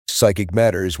Psychic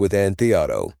Matters with Ann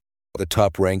Theotto, the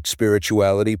top-ranked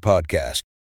spirituality podcast.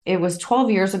 It was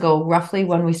 12 years ago, roughly,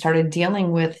 when we started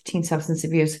dealing with teen substance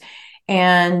abuse.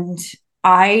 And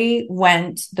I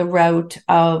went the route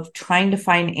of trying to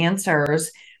find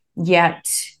answers, yet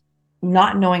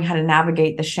not knowing how to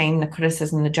navigate the shame, the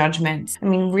criticism, the judgment. I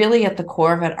mean, really at the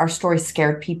core of it, our story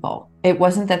scared people. It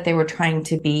wasn't that they were trying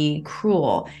to be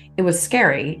cruel. It was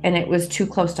scary, and it was too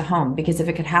close to home, because if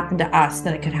it could happen to us,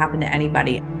 then it could happen to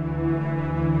anybody.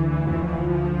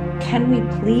 Can we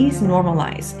please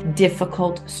normalize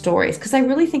difficult stories? Because I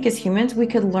really think as humans, we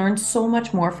could learn so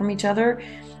much more from each other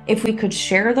if we could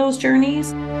share those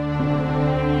journeys.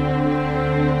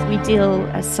 We deal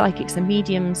as psychics and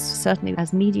mediums, certainly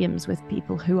as mediums, with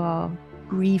people who are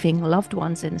grieving loved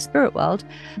ones in the spirit world,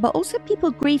 but also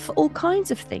people grieve for all kinds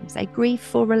of things. They grieve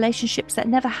for relationships that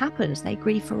never happened. They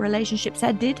grieve for relationships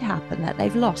that did happen, that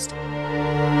they've lost.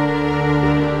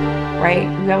 Right?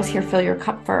 We always hear, fill your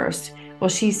cup first. Well,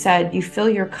 she said, you fill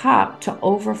your cup to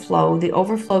overflow. The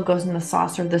overflow goes in the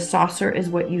saucer. The saucer is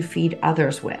what you feed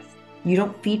others with. You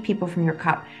don't feed people from your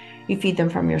cup. You feed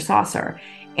them from your saucer.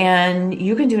 And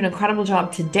you can do an incredible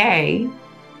job today,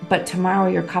 but tomorrow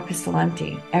your cup is still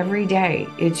empty. Every day,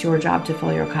 it's your job to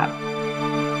fill your cup.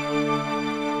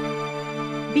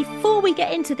 Before we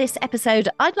get into this episode,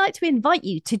 I'd like to invite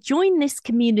you to join this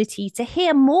community to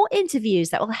hear more interviews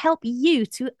that will help you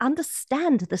to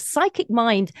understand the psychic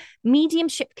mind,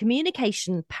 mediumship,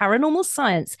 communication, paranormal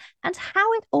science, and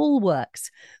how it all works.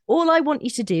 All I want you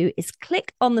to do is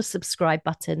click on the subscribe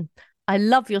button. I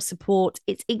love your support.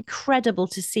 It's incredible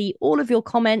to see all of your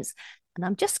comments, and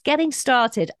I'm just getting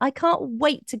started. I can't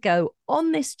wait to go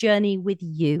on this journey with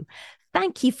you.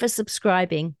 Thank you for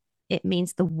subscribing. It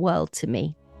means the world to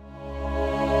me.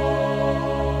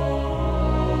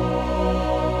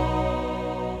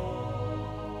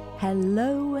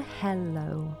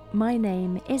 Hello. My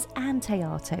name is Ann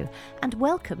Theotto, and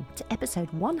welcome to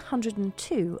episode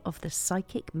 102 of the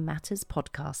Psychic Matters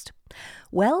podcast.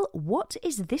 Well, what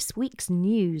is this week's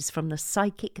news from the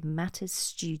Psychic Matters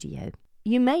studio?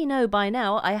 You may know by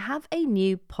now I have a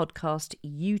new podcast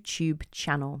YouTube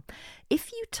channel.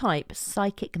 If you type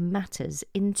Psychic Matters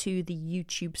into the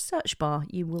YouTube search bar,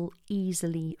 you will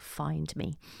easily find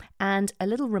me. And a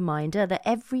little reminder that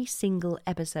every single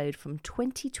episode from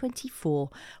 2024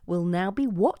 will now be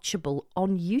watchable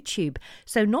on YouTube.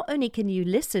 So not only can you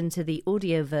listen to the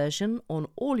audio version on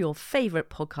all your favourite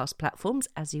podcast platforms,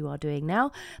 as you are doing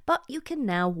now, but you can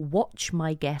now watch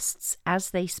my guests as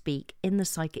they speak in the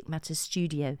Psychic Matters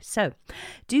studio. So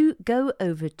do go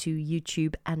over to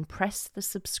YouTube and press the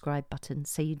subscribe button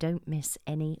so you don't miss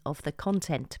any of the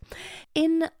content.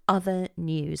 In other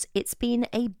news, it's been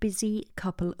a busy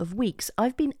couple of weeks.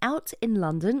 I've been out in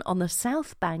London on the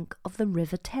south bank of the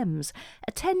River Thames,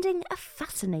 attending a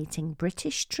fascinating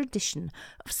British tradition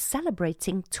of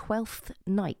celebrating 12th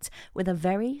night with a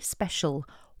very special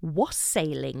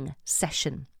wassailing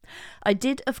session. I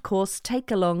did, of course,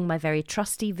 take along my very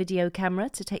trusty video camera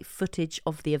to take footage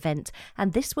of the event,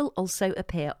 and this will also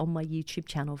appear on my YouTube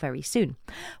channel very soon.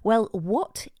 Well,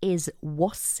 what is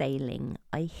wassailing,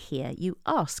 I hear you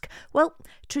ask? Well,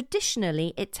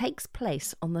 traditionally it takes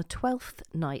place on the 12th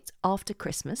night after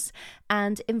Christmas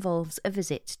and involves a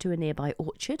visit to a nearby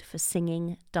orchard for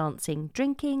singing, dancing,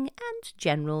 drinking and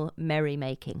general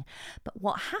merrymaking. But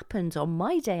what happened on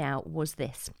my day out was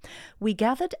this. We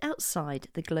gathered outside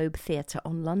the Globe Theatre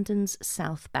on London's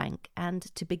South Bank, and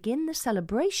to begin the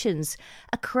celebrations,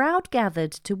 a crowd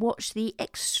gathered to watch the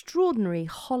extraordinary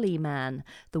Holly Man,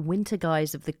 the winter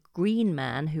guise of the Green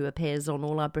Man who appears on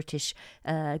all our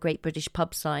great British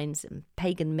pub signs and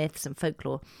pagan myths and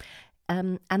folklore.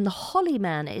 And the Holly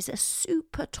Man is a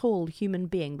super tall human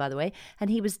being, by the way,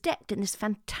 and he was decked in this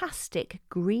fantastic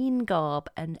green garb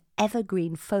and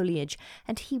evergreen foliage,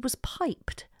 and he was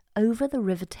piped over the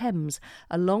River Thames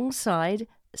alongside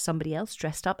somebody else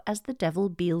dressed up as the devil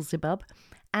Beelzebub,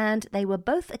 and they were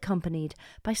both accompanied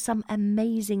by some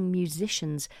amazing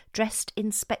musicians dressed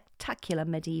in spectacular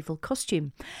medieval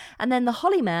costume. And then the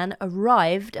Holly Man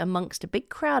arrived amongst a big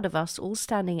crowd of us all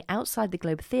standing outside the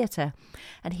Globe Theatre,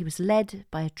 and he was led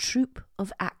by a troupe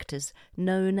of actors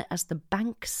known as the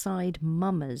Bankside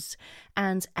Mummers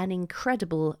and an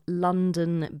incredible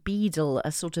London beadle,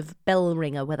 a sort of bell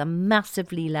ringer with a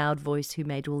massively loud voice who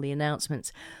made all the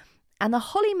announcements. And the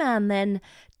Holly Man then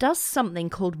does something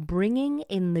called bringing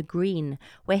in the green,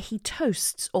 where he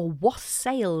toasts or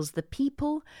wassails the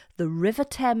people, the River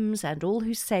Thames and all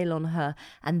who sail on her,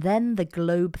 and then the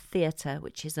Globe Theatre,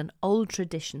 which is an old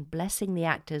tradition, blessing the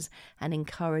actors and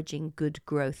encouraging good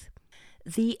growth.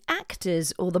 The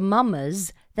actors, or the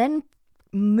mummers, then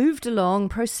moved along,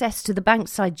 processed to the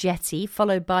Bankside jetty,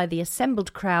 followed by the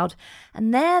assembled crowd,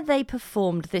 and there they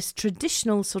performed this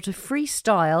traditional sort of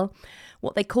freestyle,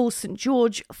 what they call St.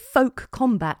 George folk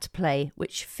combat play,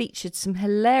 which featured some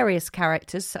hilarious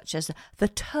characters such as the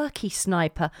turkey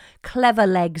sniper, Clever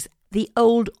Legs, the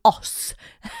old Oss,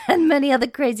 and many other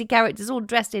crazy characters all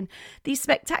dressed in these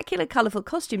spectacular colourful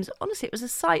costumes. Honestly, it was a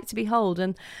sight to behold,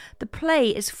 and the play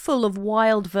is full of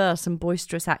wild verse and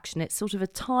boisterous action. It's sort of a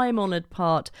time-honoured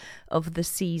part of the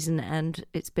season, and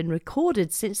it's been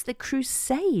recorded since the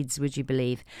Crusades, would you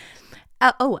believe?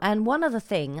 And one other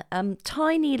thing,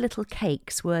 tiny little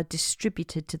cakes were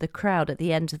distributed to the crowd at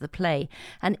the end of the play,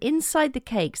 and inside the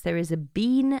cakes there is a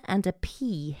bean and a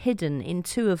pea hidden in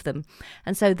two of them.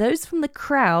 And so those from the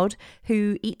crowd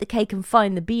who eat the cake and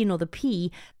find the bean or the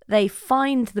pea, they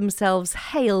find themselves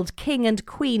hailed king and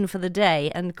queen for the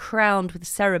day and crowned with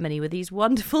ceremony with these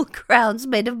wonderful crowns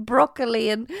made of broccoli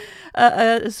and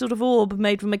a sort of orb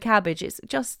made from a cabbage. It's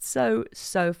just so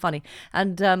funny.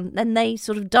 And then they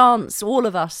sort of dance, all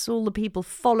of us, all the people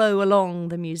follow along,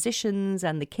 the musicians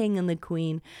and the king and the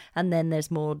queen. And then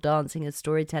there's more dancing and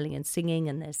storytelling and singing,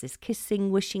 and there's this kissing,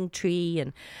 wishing tree,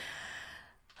 and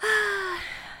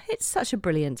it's such a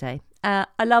brilliant day.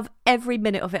 I love every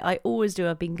minute of it. I always do.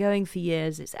 I've been going for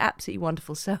years. It's absolutely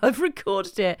wonderful. So I've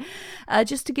recorded it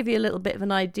just to give you a little bit of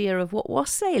an idea of what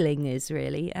wassailing is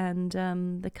really, and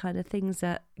the kind of things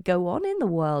that go on in the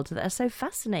world that are so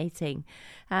fascinating.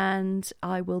 And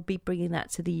I will be bringing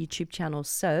that to the YouTube channel.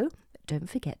 So don't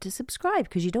forget to subscribe,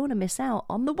 because you don't want to miss out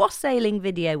on the wassailing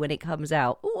video when it comes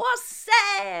out.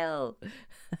 Wassail!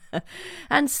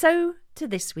 And so to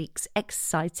this week's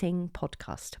exciting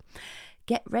podcast.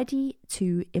 Get ready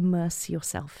to immerse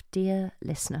yourself, dear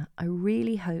listener. I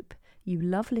really hope you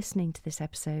love listening to this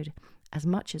episode as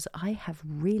much as I have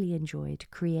really enjoyed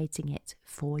creating it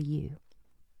for you.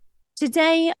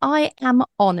 Today, I am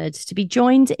honoured to be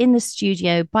joined in the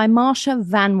studio by Marsha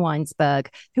Van Weinsberg,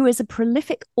 who is a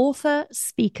prolific author,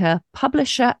 speaker,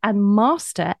 publisher, and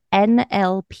master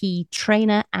NLP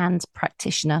trainer and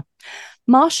practitioner.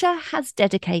 Marsha has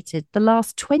dedicated the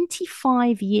last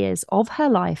 25 years of her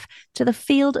life to the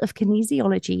field of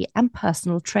kinesiology and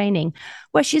personal training,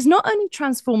 where she's not only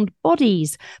transformed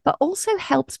bodies, but also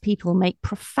helps people make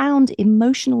profound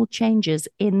emotional changes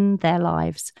in their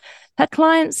lives. Her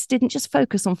clients didn't just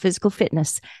focus on physical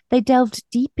fitness, they delved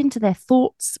deep into their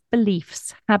thoughts,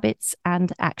 beliefs, habits,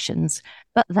 and actions.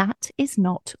 But that is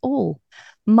not all.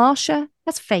 Marsha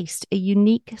has faced a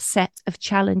unique set of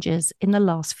challenges in the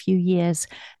last few years,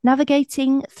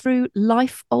 navigating through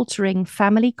life-altering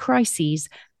family crises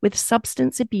with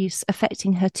substance abuse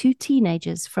affecting her two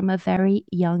teenagers from a very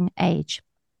young age.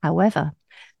 However,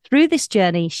 through this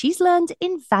journey, she's learned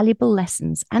invaluable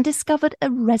lessons and discovered a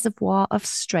reservoir of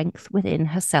strength within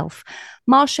herself.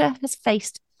 Marsha has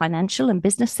faced financial and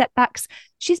business setbacks.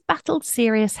 She's battled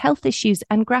serious health issues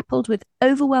and grappled with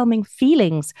overwhelming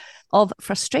feelings of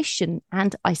frustration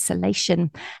and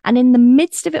isolation. And in the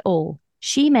midst of it all,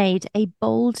 she made a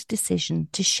bold decision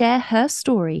to share her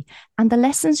story and the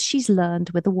lessons she's learned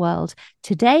with the world.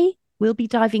 Today, we'll be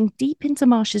diving deep into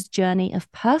Marsha's journey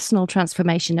of personal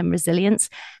transformation and resilience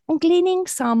and gleaning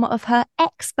some of her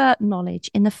expert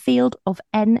knowledge in the field of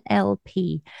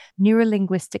NLP,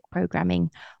 neuro-linguistic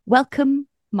programming. Welcome,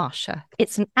 Marsha.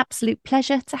 It's an absolute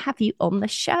pleasure to have you on the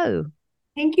show.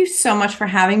 Thank you so much for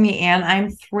having me, Anne.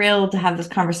 I'm thrilled to have this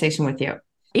conversation with you.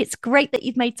 It's great that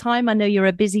you've made time. I know you're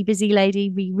a busy lady.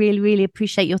 We really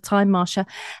appreciate your time, Marsha.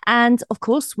 And of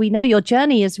course, we know your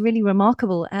journey is really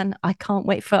remarkable, and I can't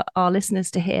wait for our listeners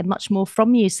to hear much more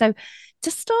from you. So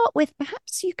to start with,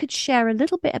 perhaps you could share a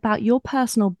little bit about your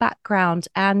personal background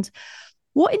and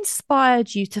what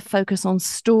inspired you to focus on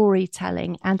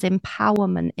storytelling and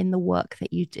empowerment in the work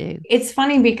that you do? It's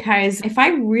funny because if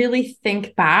I really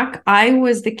think back, I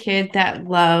was the kid that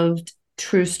loved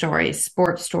true stories,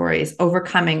 sports stories,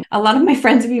 overcoming. A lot of my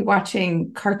friends would be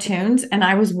watching cartoons and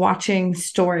I was watching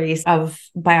stories of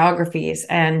biographies.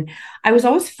 And I was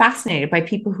always fascinated by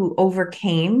people who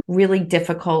overcame really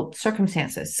difficult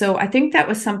circumstances. So I think that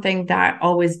was something that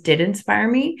always did inspire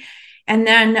me. And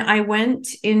then I went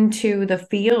into the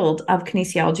field of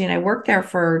kinesiology and I worked there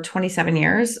for 27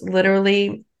 years,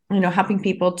 literally, helping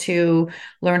people to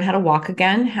learn how to walk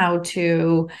again, how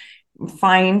to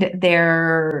find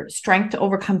their strength to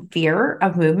overcome fear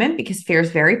of movement, because fear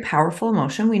is very powerful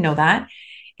emotion. We know that.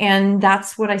 And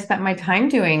that's what I spent my time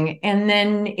doing. And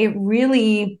then it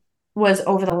really was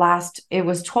it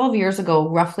was 12 years ago,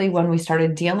 roughly, when we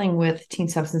started dealing with teen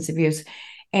substance abuse.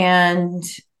 And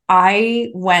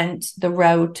I went the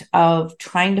route of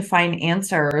trying to find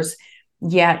answers,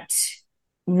 yet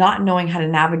not knowing how to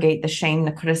navigate the shame,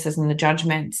 the criticism, the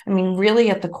judgment. I mean, really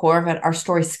at the core of it, our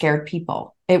story scared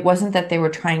people. It wasn't that they were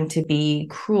trying to be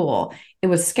cruel. It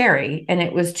was scary, and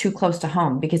it was too close to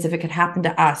home, because if it could happen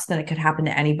to us, then it could happen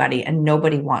to anybody, and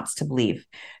nobody wants to believe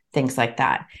things like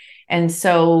that. And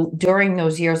so during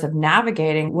those years of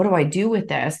navigating, what do I do with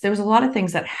this? There was a lot of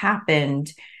things that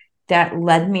happened that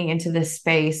led me into this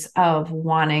space of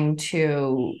wanting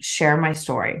to share my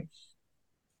story.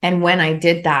 And when I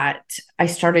did that, I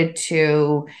started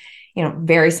to,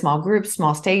 very small groups,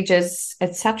 small stages,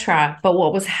 etc. But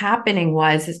what was happening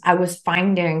is I was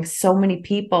finding so many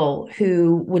people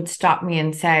who would stop me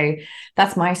and say,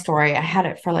 that's my story. I had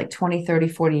it for like 20, 30,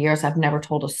 40 years. I've never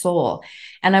told a soul.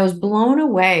 And I was blown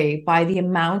away by the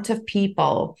amount of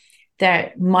people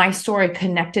that my story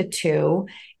connected to.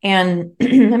 And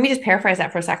let me just paraphrase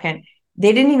that for a second.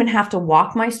 They didn't even have to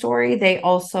walk my story. They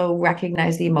also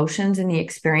recognize the emotions and the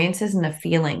experiences and the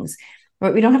feelings.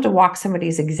 But we don't have to walk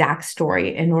somebody's exact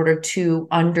story in order to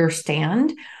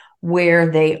understand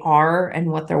where they are and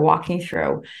what they're walking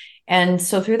through. And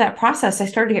so through that process, I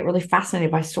started to get really fascinated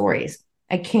by stories.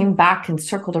 I came back and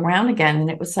circled around again.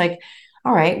 And it was like,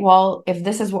 all right, well, if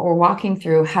this is what we're walking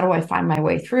through, how do I find my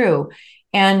way through?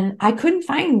 And I couldn't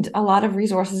find a lot of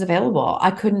resources available.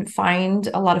 I couldn't find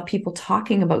a lot of people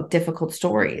talking about difficult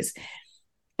stories.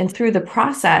 And through the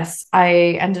process,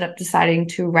 I ended up deciding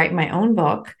to write my own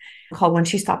book called When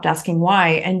She Stopped Asking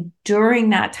Why. And during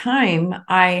that time,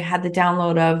 I had the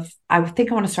download of, I think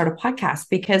I want to start a podcast,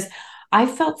 because I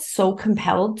felt so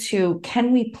compelled to,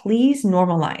 can we please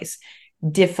normalize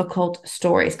difficult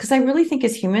stories? Because I really think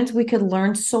as humans, we could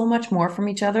learn so much more from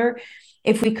each other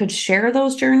if we could share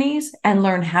those journeys and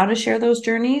learn how to share those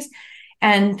journeys.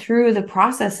 And through the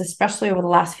process, especially over the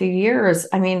last few years,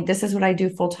 I mean, this is what I do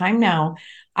full time now.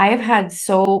 I have had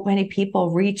so many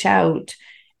people reach out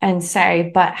and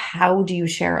say, but how do you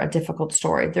share a difficult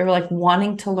story? They're like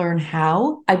wanting to learn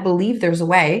how. I believe there's a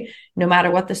way, no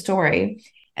matter what the story.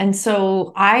 And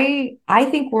so I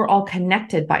think we're all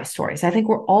connected by stories. I think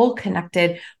we're all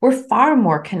connected. We're far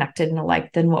more connected and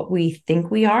alike than what we think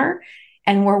we are.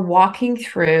 And we're walking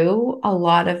through a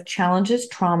lot of challenges,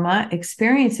 trauma,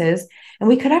 experiences, and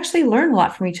we could actually learn a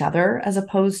lot from each other as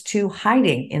opposed to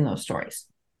hiding in those stories.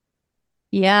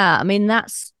 Yeah, I mean,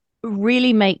 that's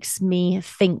really makes me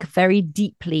think very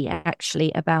deeply,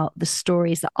 actually, about the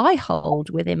stories that I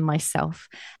hold within myself.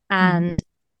 And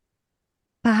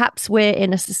perhaps we're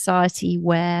in a society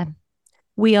where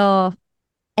we are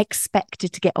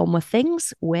expected to get on with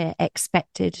things. We're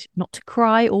expected not to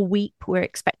cry or weep. We're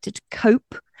expected to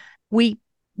cope. We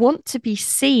want to be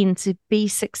seen to be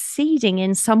succeeding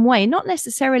in some way, not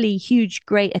necessarily huge,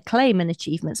 great acclaim and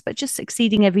achievements, but just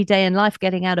succeeding every day in life,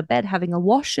 getting out of bed, having a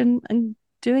wash and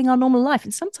doing our normal life.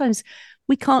 And sometimes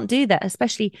we can't do that,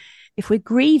 especially if we're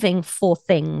grieving for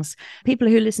things. People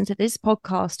who listen to this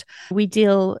podcast, we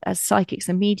deal as psychics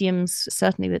and mediums,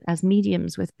 certainly as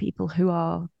mediums, with people who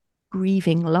are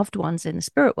grieving loved ones in the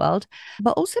spirit world,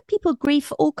 but also people grieve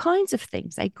for all kinds of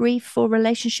things. They grieve for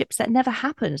relationships that never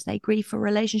happened. They grieve for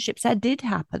relationships that did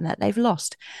happen, that they've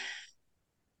lost.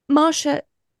 Marsha,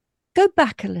 go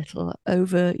back a little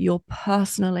over your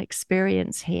personal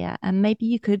experience here, and maybe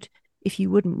you could, if you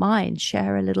wouldn't mind,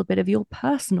 share a little bit of your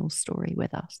personal story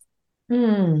with us.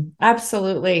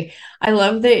 Absolutely. I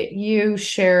love that you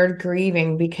shared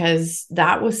grieving, because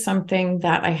that was something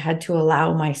that I had to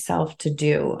allow myself to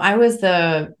do. I was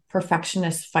the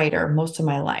perfectionist fighter most of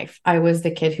my life. I was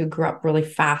the kid who grew up really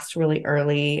fast, really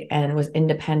early, and was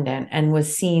independent and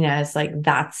was seen as like,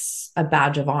 that's a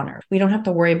badge of honor. We don't have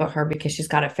to worry about her because she's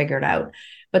got it figured out.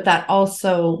 But that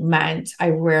also meant I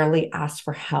rarely asked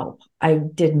for help. I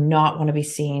did not want to be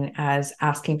seen as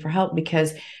asking for help,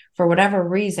 because for whatever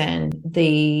reason,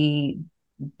 the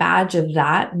badge of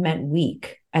that meant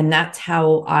weak. And that's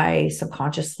how I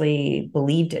subconsciously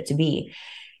believed it to be.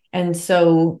 And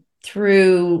so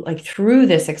through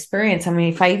this experience, I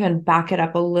mean, if I even back it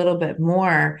up a little bit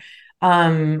more,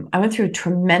 I went through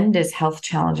tremendous health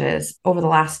challenges over the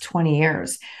last 20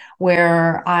 years,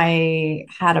 where I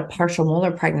had a partial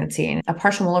molar pregnancy. And a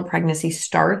partial molar pregnancy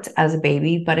starts as a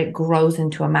baby, but it grows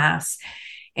into a mass.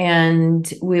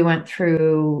 And we went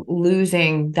through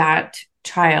losing that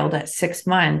child at 6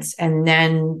 months, and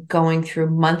then going through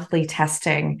monthly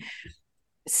testing,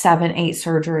 7, 8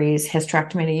 surgeries,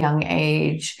 hysterectomy at a young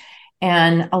age,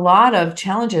 and a lot of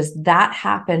challenges that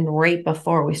happened right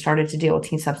before we started to deal with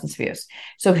teen substance abuse.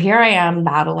 So here I am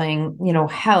battling,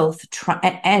 health,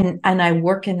 and I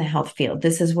work in the health field.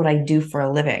 This is what I do for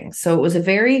a living. So it was a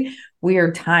very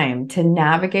weird time to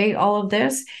navigate all of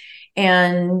this.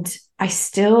 And I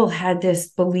still had this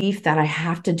belief that I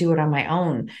have to do it on my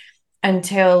own.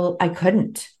 until I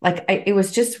couldn't. It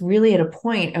was just really at a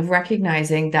point of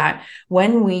recognizing that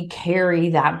when we carry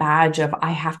that badge of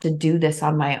I have to do this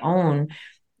on my own,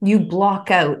 you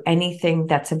block out anything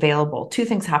that's available. Two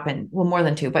things happen. Well, more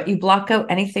than two, but you block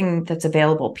out anything that's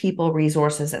available, people,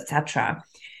 resources, etc.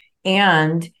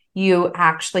 And you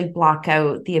actually block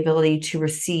out the ability to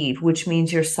receive, which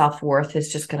means your self-worth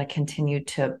is just going to continue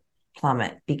to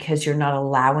plummet because you're not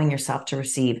allowing yourself to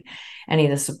receive any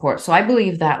of the support. So I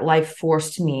believe that life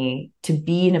forced me to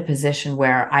be in a position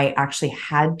where I actually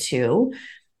had to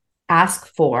ask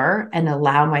for and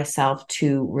allow myself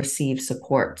to receive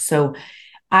support. So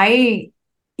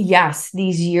yes,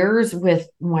 these years with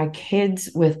my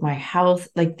kids, with my health,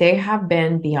 like they have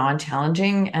been beyond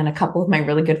challenging. And a couple of my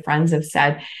really good friends have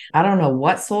said, I don't know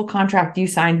what soul contract you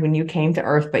signed when you came to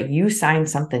Earth, but you signed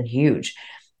something huge.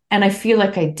 And I feel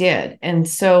like I did. And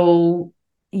so,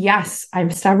 yes,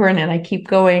 I'm stubborn and I keep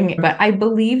going, but I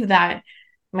believe that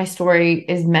my story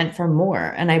is meant for more.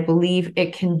 And I believe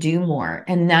it can do more.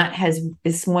 And that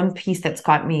is one piece that's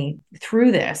got me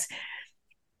through this.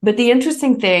 But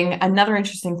another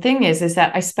interesting thing is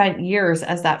that I spent years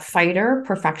as that fighter,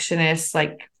 perfectionist,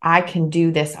 like I can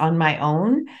do this on my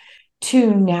own,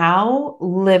 to now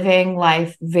living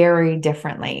life very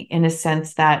differently in a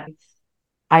sense that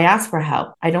I ask for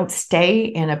help. I don't stay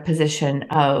in a position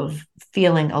of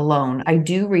feeling alone. I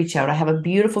do reach out. I have a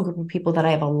beautiful group of people that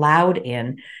I have allowed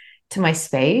in to my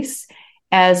space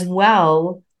as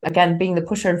well. Again, being the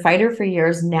pusher and fighter for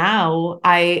years, now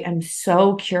I am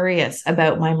so curious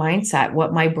about my mindset,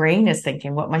 what my brain is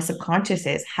thinking, what my subconscious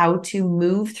is, how to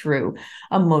move through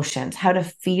emotions, how to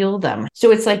feel them. So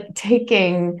it's like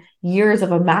taking years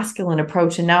of a masculine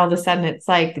approach, and now all of a sudden it's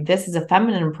like, this is a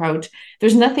feminine approach.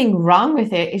 There's nothing wrong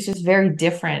with it. It's just very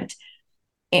different.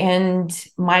 And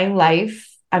my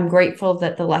life, I'm grateful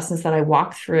that the lessons that I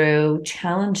walked through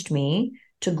challenged me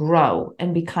to grow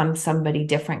and become somebody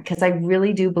different. Because I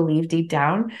really do believe deep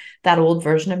down that old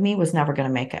version of me was never going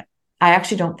to make it. I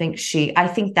actually don't think I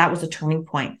think that was a turning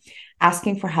point.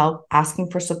 Asking for help, asking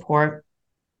for support,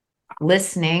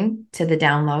 listening to the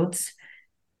downloads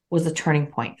was a turning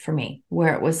point for me,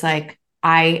 where it was like,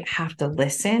 I have to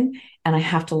listen and I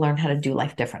have to learn how to do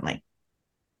life differently.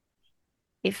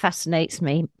 It fascinates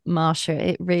me, Marsha.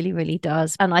 It really, really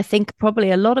does. And I think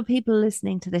probably a lot of people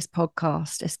listening to this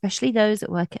podcast, especially those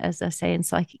that work, as I say, in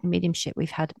psychic mediumship, we've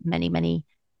had many, many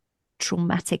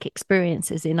traumatic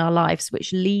experiences in our lives,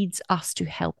 which leads us to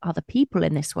help other people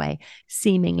in this way.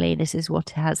 Seemingly, this is what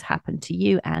has happened to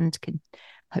you and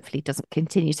hopefully doesn't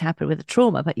continue to happen with the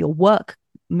trauma, but your work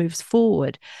moves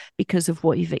forward because of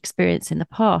what you've experienced in the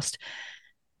past.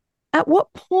 At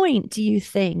what point do you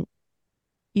think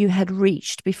you had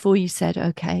reached before you said,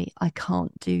 okay, I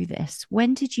can't do this?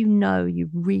 When did you know you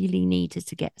really needed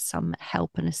to get some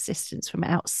help and assistance from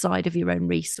outside of your own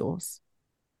resource?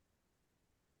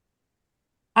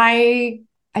 I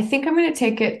think I'm going to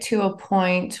take it to a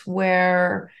point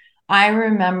where I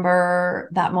remember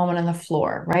that moment on the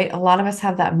floor, right? A lot of us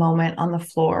have that moment on the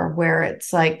floor where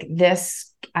it's like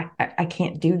I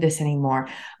can't do this anymore.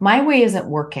 My way isn't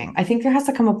working. I think there has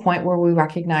to come a point where we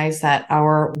recognize that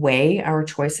our way, our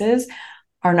choices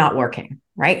are not working,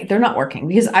 right? They're not working,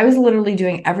 because I was literally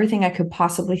doing everything I could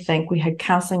possibly think. We had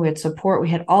counseling, we had support, we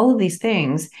had all of these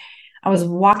things. I was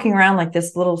walking around like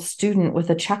this little student with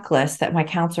a checklist that my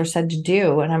counselor said to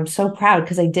do. And I'm so proud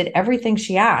because I did everything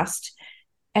she asked.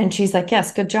 And she's like,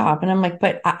 yes, good job. And I'm like,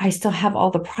 but I still have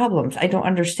all the problems. I don't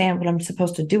understand what I'm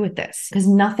supposed to do with this, because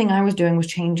nothing I was doing was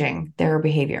changing their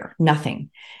behavior, nothing.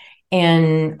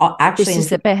 And actually, this is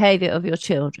the behavior of your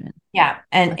children. Yeah.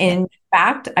 And okay. In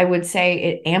fact, I would say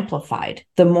it amplified.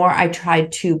 The more I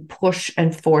tried to push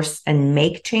and force and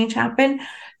make change happen,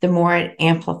 the more it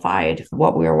amplified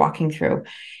what we were walking through.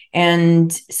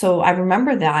 And so I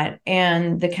remember that,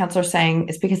 and the counselor saying,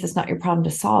 it's because it's not your problem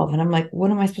to solve. And I'm like,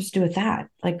 what am I supposed to do with that?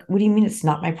 Like, what do you mean it's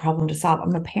not my problem to solve?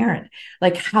 I'm a parent.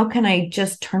 Like, how can I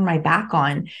just turn my back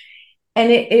on?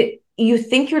 And you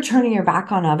think you're turning your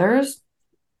back on others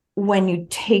when you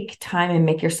take time and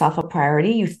make yourself a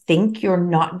priority. You think you're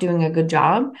not doing a good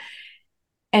job.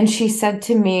 And she said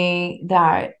to me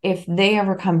that if they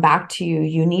ever come back to you,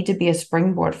 you need to be a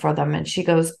springboard for them. And she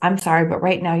goes, I'm sorry, but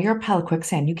right now you're a pile of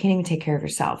quicksand. You can't even take care of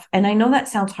yourself. And I know that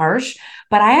sounds harsh,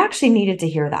 but I actually needed to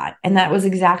hear that. And that was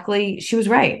she was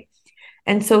right.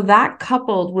 And so that,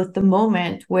 coupled with the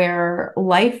moment where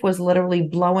life was literally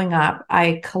blowing up,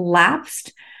 I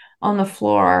collapsed on the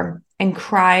floor and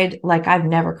cried like I've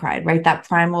never cried, right? That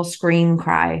primal scream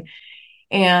cry.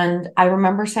 And I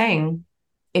remember saying,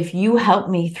 if you help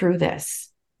me through this,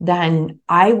 then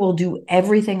I will do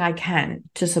everything I can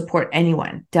to support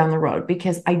anyone down the road,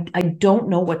 because I don't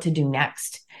know what to do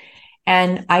next.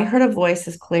 And I heard a voice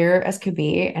as clear as could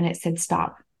be, and it said,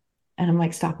 stop. And I'm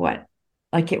like, stop what?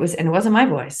 Like, and it wasn't my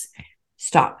voice.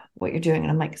 Stop what you're doing.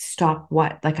 And I'm like, stop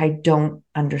what? Like, I don't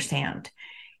understand.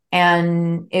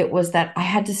 And it was that I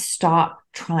had to stop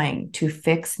trying to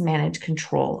fix, manage,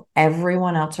 control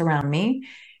everyone else around me.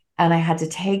 And I had to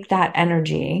take that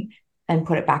energy and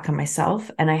put it back on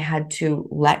myself. And I had to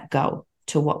let go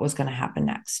to what was going to happen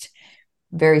next.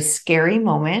 Very scary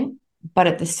moment, but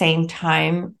at the same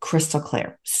time, crystal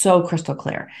clear, so crystal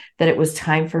clear that it was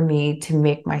time for me to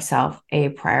make myself a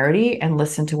priority and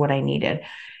listen to what I needed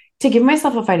to give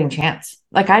myself a fighting chance.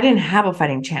 Like, I didn't have a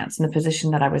fighting chance in the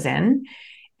position that I was in.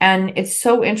 And it's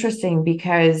so interesting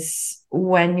because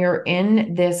when you're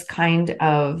in this kind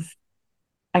of,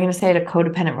 I'm going to say it, a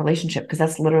codependent relationship, because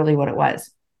that's literally what it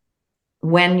was.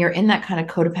 When you're in that kind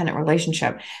of codependent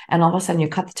relationship and all of a sudden you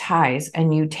cut the ties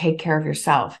and you take care of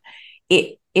yourself,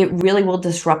 it really will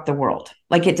disrupt the world.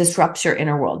 Like, it disrupts your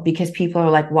inner world, because people are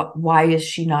like, why is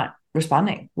she not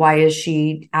responding? Why is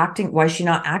she acting? Why is she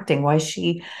not acting? Why is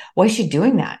she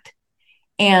doing that?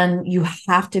 And you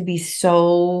have to be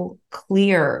so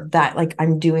clear that, like,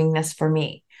 I'm doing this for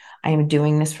me. I am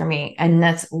doing this for me. And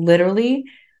that's literally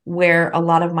where a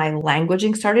lot of my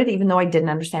languaging started, even though I didn't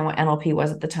understand what NLP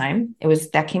was at the time.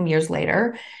 That came years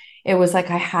later. It was like,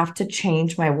 I have to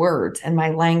change my words and my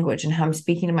language and how I'm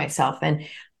speaking to myself. And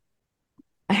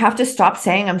I have to stop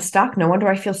saying I'm stuck. No wonder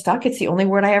I feel stuck. It's the only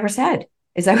word I ever said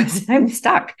is I'm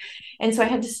stuck. And so I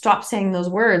had to stop saying those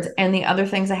words. And the other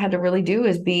things I had to really do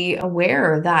is be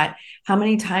aware that how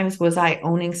many times was I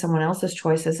owning someone else's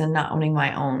choices and not owning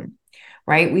my own,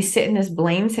 right? We sit in this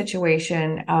blame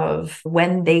situation of,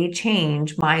 when they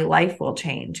change, my life will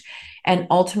change. And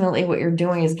ultimately what you're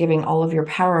doing is giving all of your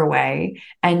power away,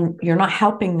 and you're not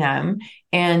helping them,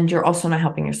 and you're also not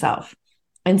helping yourself.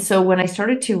 And so when I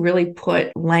started to really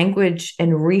put language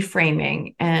and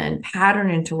reframing and pattern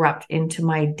interrupt into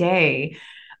my day,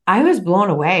 I was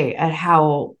blown away at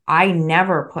how I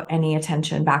never put any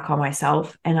attention back on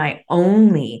myself. And I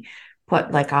only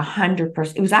put like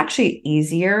 100%. It was actually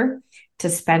easier to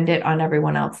spend it on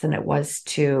everyone else than it was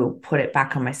to put it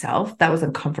back on myself. That was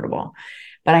uncomfortable.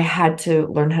 But I had to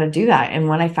learn how to do that. And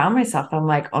when I found myself, I'm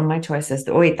like, on my choices,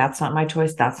 oh, wait, that's not my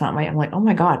choice. That's not I'm like, oh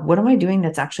my God, what am I doing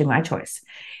that's actually my choice?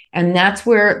 And that's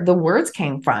where the words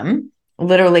came from.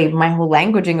 Literally, my whole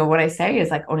languaging of what I say is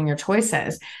like owning your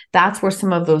choices. That's where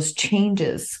some of those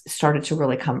changes started to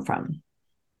really come from.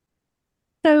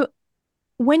 So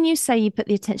when you say you put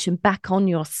the attention back on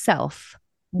yourself,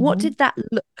 what did that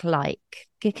look like?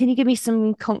 Can you give me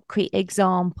some concrete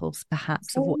examples,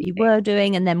 perhaps, of what you were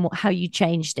doing and then how you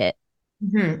changed it?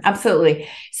 Absolutely.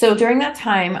 So during that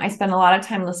time, I spent a lot of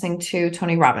time listening to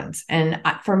Tony Robbins. And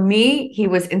for me, he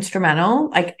was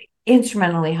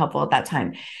instrumentally helpful at that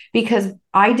time, because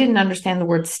I didn't understand the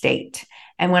word state.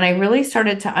 And when I really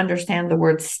started to understand the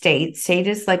word state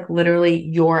is like literally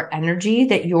your energy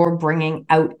that you're bringing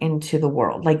out into the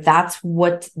world. Like, that's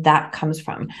what that comes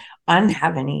from. I didn't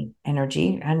have any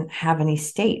energy. I didn't have any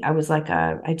state. I was like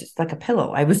I just like a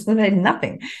pillow. I had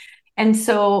nothing. And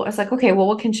so I was like, okay, well,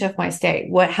 what can shift my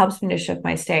state? What helps me to shift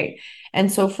my state?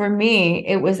 And so for me,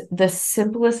 it was the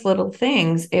simplest little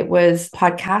things. It was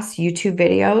podcasts, YouTube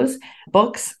videos,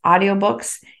 books,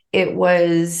 audiobooks. It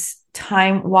was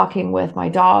time walking with my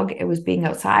dog. It was being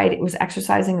outside. It was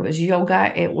exercising. It was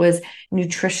yoga. It was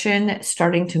nutrition,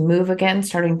 starting to move again,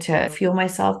 starting to fuel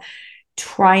myself,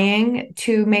 trying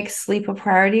to make sleep a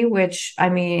priority, which, I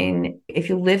mean, if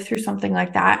you live through something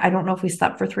like that, I don't know if we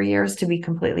slept for 3 years, to be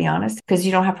completely honest, because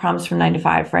you don't have problems from 9 to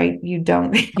 5, right? You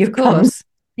don't, you have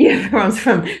problems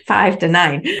from 5 to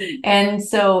 9. And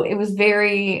so it was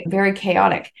very, very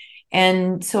chaotic.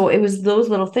 And so it was those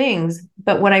little things.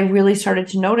 But what I really started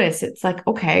to notice, it's like,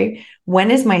 okay,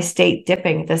 when is my state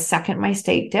dipping? The second my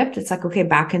state dipped, it's like, okay,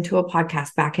 back into a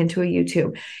podcast, back into a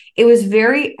YouTube. It was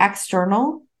very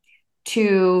external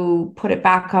to put it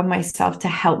back on myself to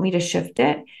help me to shift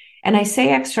it. And I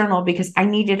say external because I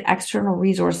needed external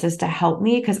resources to help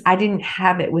me, because I didn't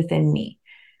have it within me.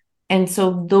 And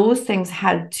so those things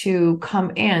had to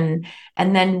come in.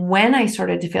 And then when I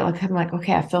started to feel like, I'm like,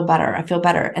 okay, I feel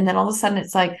better. And then all of a sudden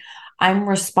it's like, I'm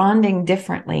responding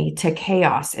differently to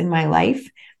chaos in my life.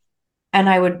 And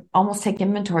I would almost take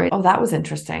inventory. Oh, that was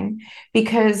interesting.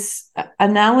 Because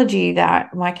analogy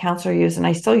that my counselor used, and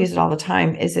I still use it all the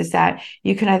time, is that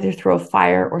you can either throw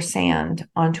fire or sand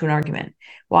onto an argument.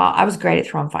 Well, I was great at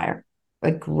throwing fire,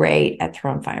 reacting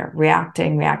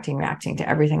to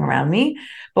everything around me.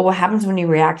 But what happens when you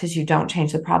react is you don't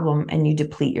change the problem and you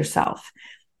deplete yourself.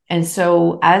 And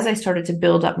so as I started to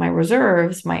build up my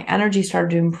reserves, my energy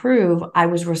started to improve. I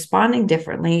was responding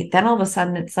differently. Then all of a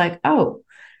sudden it's like, oh,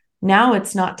 now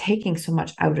it's not taking so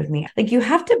much out of me. Like, you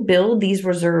have to build these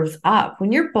reserves up.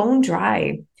 When you're bone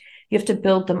dry, you have to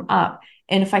build them up.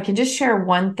 And if I can just share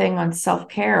one thing on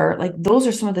self-care, like, those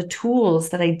are some of the tools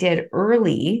that I did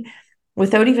early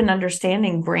without even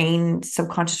understanding brain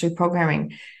subconscious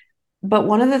reprogramming. But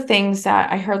one of the things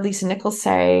that I heard Lisa Nichols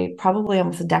say probably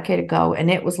almost a decade ago,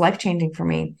 and it was life-changing for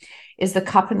me, is the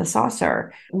cup and the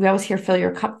saucer. We always hear fill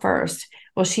your cup first.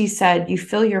 Well, she said, you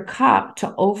fill your cup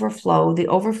to overflow. The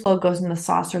overflow goes in the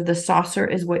saucer. The saucer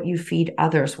is what you feed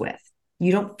others with.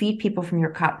 You don't feed people from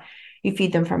your cup. You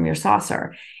feed them from your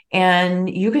saucer. And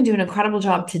you can do an incredible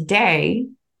job today,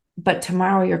 but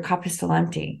tomorrow your cup is still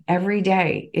empty. Every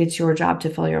day it's your job to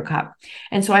fill your cup.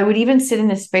 And so I would even sit in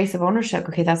this space of ownership.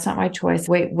 Okay, that's not my choice.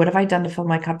 Wait, what have I done to fill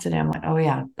my cup today? I'm like, oh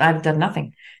yeah, I've done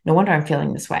nothing. No wonder I'm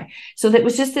feeling this way. So that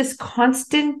was just this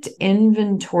constant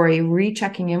inventory,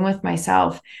 rechecking in with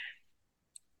myself,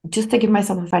 just to give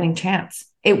myself a fighting chance.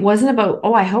 It wasn't about,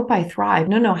 oh, I hope I thrive.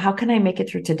 No, how can I make it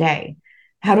through today?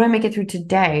 How do I make it through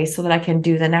today so that I can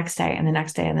do the next day and the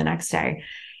next day and the next day?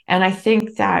 And I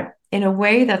think that in a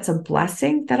way, that's a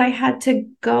blessing that I had to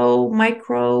go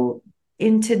micro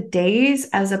into days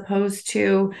as opposed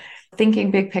to thinking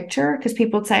big picture. Because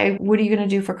people would say, what are you going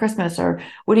to do for Christmas? Or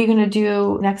what are you going to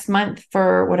do next month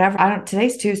for whatever?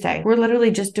 Today's Tuesday. We're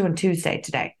literally just doing Tuesday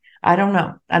today. I don't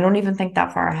know. I don't even think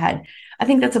that far ahead. I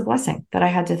think that's a blessing that I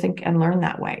had to think and learn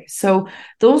that way. So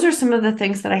those are some of the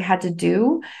things that I had to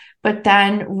do. But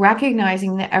then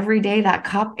recognizing that every day that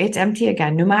cup, it's empty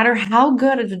again. No matter how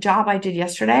good of a job I did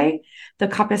yesterday, the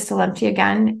cup is still empty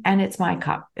again. And it's my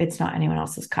cup. It's not anyone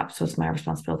else's cup. So it's my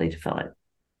responsibility to fill it.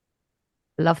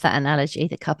 Love that analogy,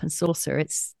 the cup and saucer.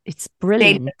 It's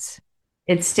brilliant.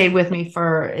 It stayed with me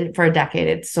for a decade.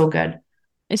 It's so good.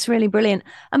 It's really brilliant.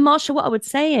 And Marsha, what I would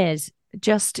say is,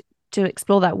 just to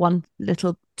explore that one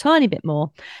little tiny bit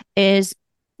more, is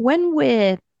when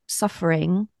we're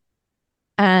suffering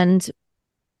and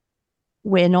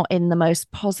we're not in the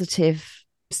most positive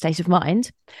state of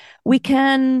mind, we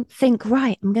can think,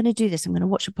 right, I'm going to do this. I'm going to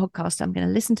watch a podcast. I'm going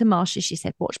to listen to Marsha. She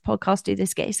said, watch podcast, do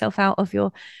this, get yourself out of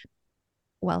your,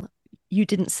 well, you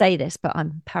didn't say this, but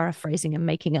I'm paraphrasing and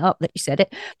making it up that you said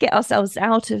it. Get ourselves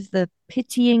out of the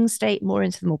pitying state, more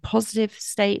into the more positive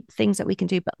state, things that we can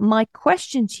do. But my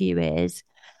question to you is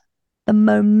the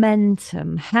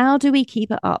momentum. How do we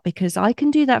keep it up? Because I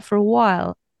can do that for a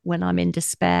while when I'm in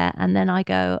despair. And then I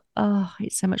go, oh,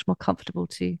 it's so much more comfortable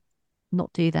to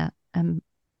not do that and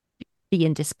be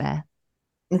in despair.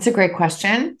 It's a great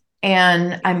question.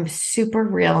 And I'm super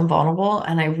real and vulnerable.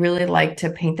 And I really like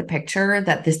to paint the picture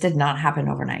that this did not happen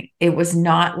overnight. It was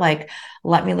not like,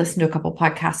 let me listen to a couple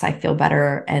podcasts, I feel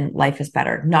better and life is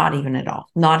better. Not even at all.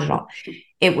 Not at all.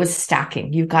 It was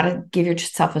stacking. You've got to give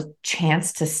yourself a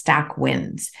chance to stack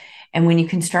wins. And when you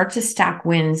can start to stack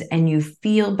wins and you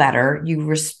feel better, you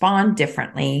respond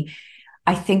differently.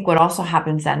 I think what also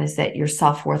happens then is that your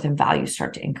self-worth and value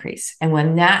start to increase. And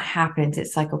when that happens,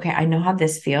 it's like, okay, I know how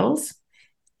this feels.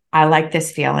 I like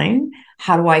this feeling.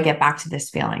 How do I get back to this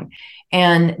feeling?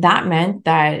 And that meant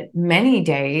that many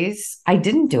days I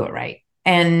didn't do it right.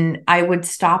 And I would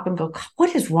stop and go,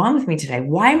 what is wrong with me today?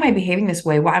 Why am I behaving this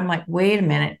way? Why? I'm like, wait a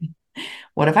minute.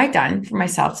 What have I done for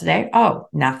myself today? Oh,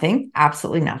 nothing,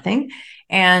 absolutely nothing.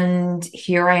 And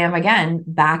here I am again,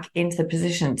 back into the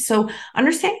position. So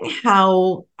understanding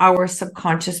how our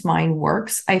subconscious mind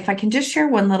works, if I can just share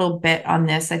one little bit on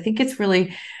this, I think it's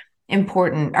really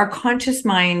important. Our conscious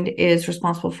mind is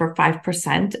responsible for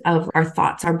 5% of our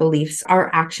thoughts, our beliefs,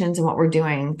 our actions, and what we're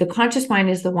doing. The conscious mind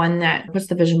is the one that puts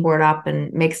the vision board up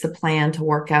and makes the plan to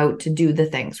work out, to do the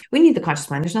things. We need the conscious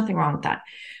mind. There's nothing wrong with that.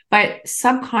 But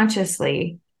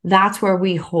subconsciously, that's where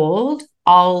we hold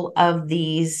all of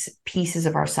these pieces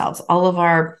of ourselves, all of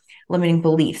our limiting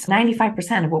beliefs.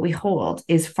 95% of what we hold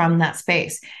is from that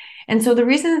space. And so the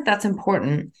reason that that's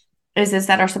important is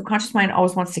that our subconscious mind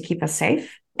always wants to keep us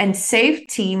safe. And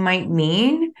safety might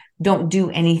mean don't do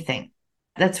anything.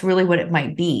 That's really what it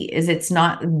might be, is it's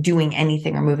not doing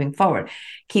anything or moving forward.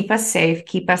 Keep us safe,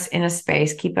 keep us in a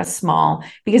space, keep us small,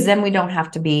 because then we don't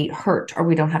have to be hurt or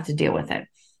we don't have to deal with it.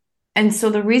 And so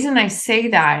the reason I say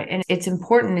that, and it's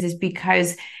important, is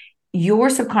because your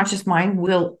subconscious mind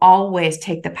will always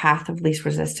take the path of least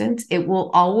resistance. It will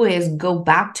always go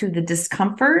back to the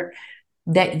discomfort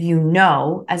that you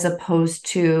know, as opposed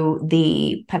to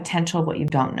the potential of what you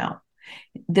don't know.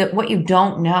 That what you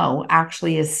don't know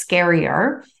actually is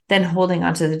scarier than holding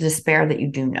on to the despair that you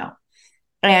do know.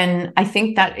 And I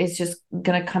think that is just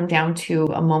going to come down to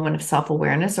a moment of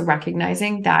self-awareness, of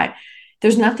recognizing that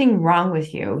There's nothing wrong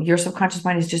with you. Your subconscious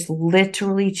mind is just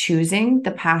literally choosing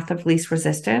the path of least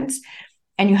resistance,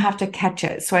 and you have to catch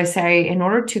it. So I say, in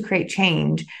order to create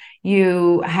change,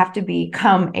 you have to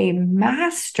become a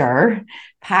master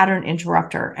pattern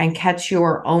interrupter and catch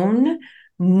your own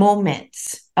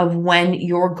moments of when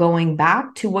you're going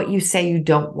back to what you say you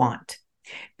don't want.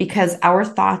 Because our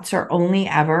thoughts are only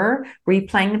ever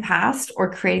replaying the past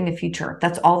or creating the future.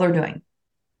 That's all they're doing.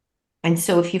 And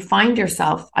so if you find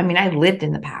yourself, I mean, I lived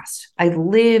in the past. I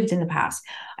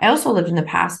also lived in the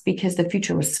past because the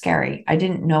future was scary. I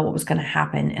didn't know what was going to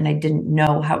happen, and I didn't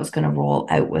know how it was going to roll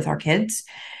out with our kids.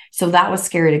 So that was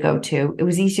scary to go to. It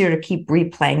was easier to keep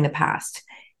replaying the past.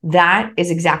 That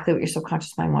is exactly what your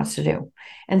subconscious mind wants to do.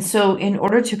 And so in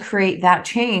order to create that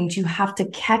change, you have to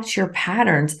catch your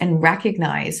patterns and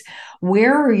recognize,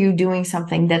 where are you doing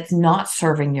something that's not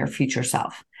serving your future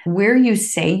self? Where you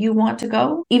say you want to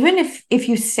go, even if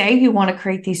you say you want to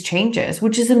create these changes,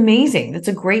 which is amazing. That's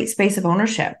a great space of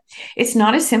ownership. It's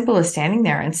not as simple as standing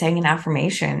there and saying an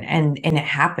affirmation and it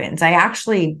happens. I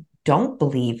actually don't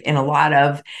believe in a lot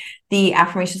of the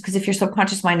affirmations, because if your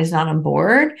subconscious mind is not on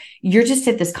board, you're just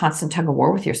at this constant tug of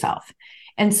war with yourself.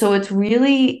 And so it's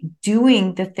really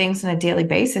doing the things on a daily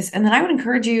basis. And then I would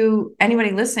encourage you,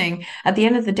 anybody listening, at the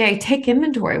end of the day, take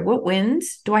inventory. What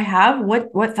wins do I have?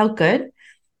 What felt good?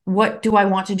 What do I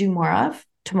want to do more of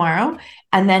tomorrow?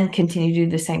 And then continue to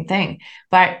do the same thing.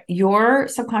 But your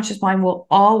subconscious mind will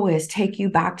always take you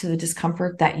back to the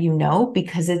discomfort that you know,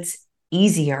 because it's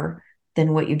easier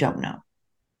than what you don't know.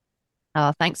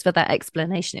 Oh, thanks for that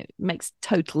explanation. It makes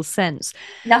total sense.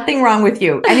 Nothing wrong with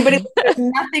you. Anybody, there's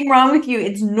nothing wrong with you.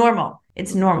 It's normal.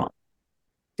 It's normal.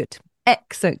 Good.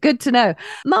 Excellent. Good to know.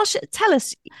 Marsha, tell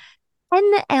us,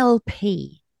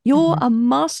 NLP. You're a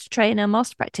master trainer,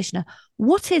 master practitioner.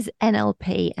 What is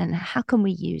NLP and how can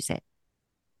we use it?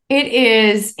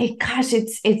 It's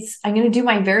I'm going to do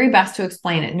my very best to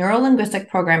explain it. Neuro-linguistic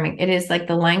programming. It is like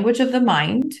the language of the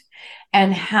mind,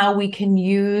 and how we can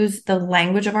use the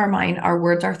language of our mind, our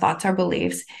words, our thoughts, our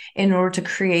beliefs, in order to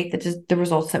create the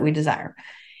results that we desire.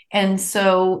 And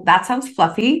so that sounds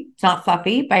fluffy. It's not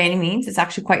fluffy by any means. It's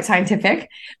actually quite scientific.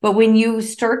 But when you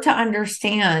start to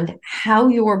understand how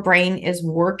your brain is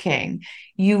working,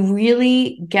 you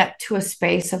really get to a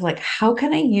space of like, how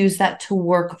can I use that to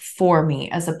work for me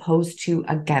as opposed to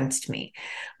against me?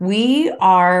 We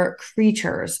are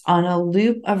creatures on a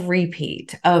loop of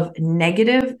repeat of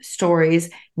negative stories,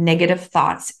 negative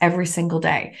thoughts every single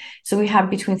day. So we have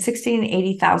between 60 and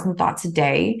 80,000 thoughts a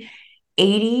day.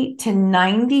 80 to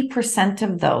 90%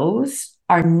 of those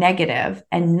are negative,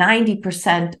 and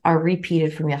 90% are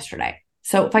repeated from yesterday.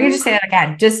 So if I could just say that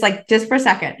again, just for a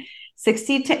second,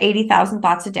 60 to 80,000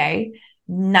 thoughts a day,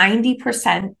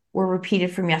 90% were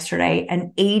repeated from yesterday,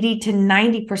 and 80 to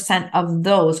 90% of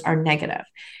those are negative.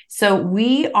 So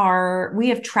we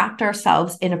have trapped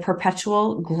ourselves in a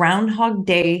perpetual Groundhog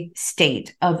Day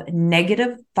state of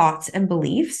negative thoughts and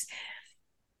beliefs.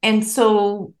 And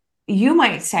so you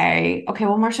might say, okay,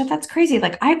 well, Marsha, that's crazy.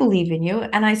 Like, I believe in you.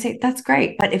 And I say, that's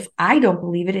great. But if I don't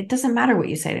believe it, it doesn't matter what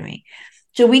you say to me.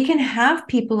 So we can have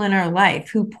people in our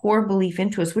life who pour belief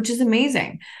into us, which is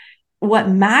amazing. What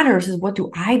matters is, what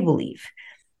do I believe?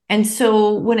 And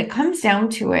so when it comes down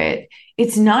to it,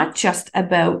 it's not just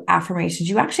about affirmations.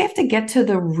 You actually have to get to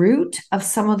the root of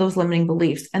some of those limiting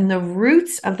beliefs. And the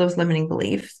roots of those limiting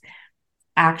beliefs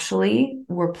actually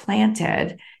were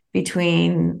planted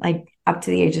between up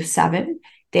to the age of 7.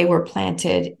 They were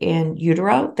planted in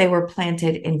utero. They were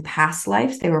planted in past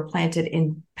lives. They were planted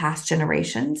in past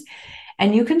generations.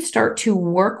 And you can start to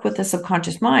work with the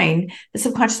subconscious mind. The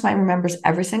subconscious mind remembers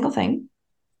every single thing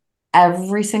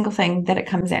that it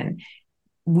comes in.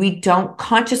 We don't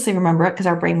consciously remember it because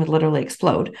our brain would literally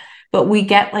explode, but we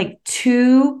get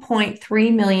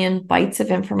 2.3 million bytes of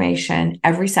information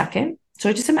every second.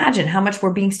 So just imagine how much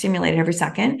we're being stimulated every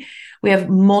second. We have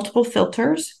multiple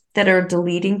filters that are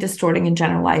deleting, distorting, and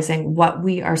generalizing what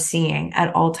we are seeing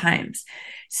at all times.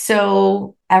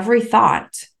 So every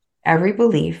thought, every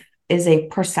belief is a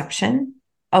perception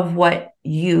of what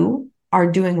you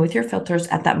are doing with your filters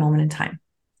at that moment in time.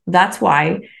 That's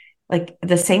why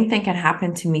the same thing can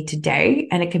happen to me today,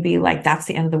 and it could be that's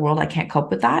the end of the world. I can't cope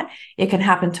with that. It can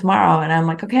happen tomorrow, and I'm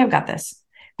like, okay, I've got this,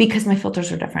 because my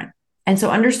filters are different. And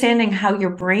so understanding how your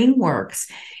brain works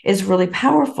is really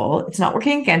powerful. It's not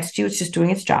working against you. It's just doing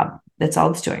its job. That's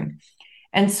all it's doing.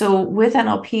 And so with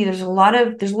NLP, there's a lot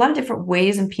of different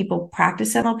ways and people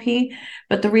practice NLP.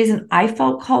 But the reason I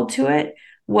felt called to it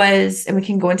was, and we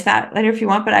can go into that later if you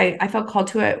want, but I felt called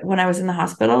to it when I was in the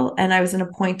hospital, and I was in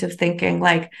a point of thinking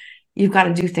you've got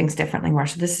to do things differently,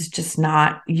 Marsha. This is just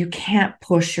not, you can't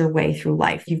push your way through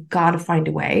life. You've got to find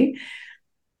a way.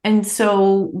 And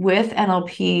so with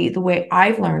NLP, the way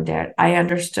I've learned it, I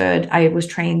was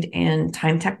trained in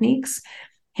time techniques,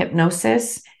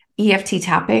 hypnosis, EFT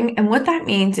tapping. And what that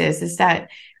means is that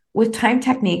with time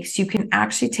techniques, you can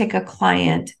actually take a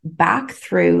client back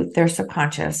through their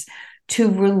subconscious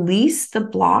to release the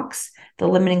blocks, the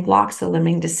limiting blocks, the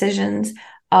limiting decisions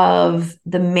of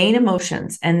the main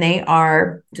emotions. And they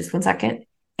are, just one second,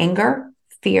 anger,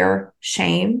 fear,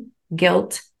 shame,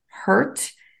 guilt,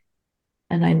 hurt.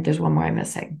 And there's one more I'm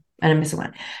missing. And I'm missing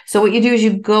one. So what you do is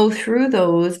you go through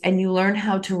those and you learn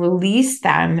how to release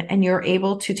them, and you're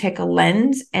able to take a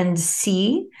lens and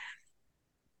see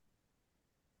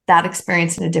that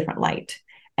experience in a different light.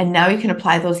 And now you can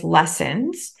apply those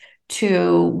lessons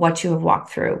to what you have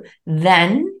walked through.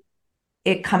 Then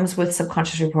it comes with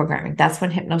subconscious reprogramming. That's when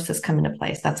hypnosis come into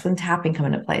place. That's when tapping come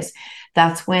into place.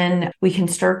 That's when we can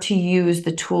start to use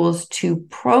the tools to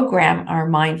program our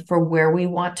mind for where we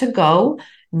want to go,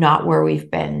 not where we've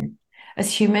been.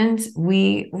 As humans,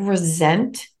 we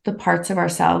resent the parts of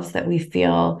ourselves that we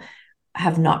feel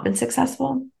have not been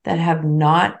successful, that have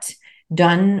not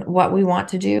done what we want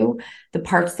to do, the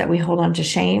parts that we hold on to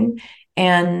shame.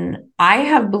 And I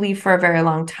have believed for a very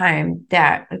long time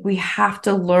that we have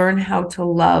to learn how to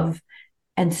love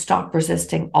and stop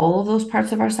resisting all of those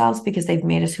parts of ourselves because they've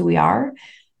made us who we are.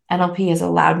 NLP has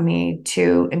allowed me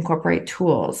to incorporate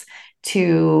tools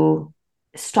to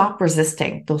stop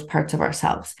resisting those parts of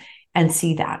ourselves and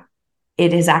see that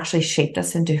it has actually shaped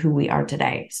us into who we are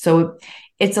today. So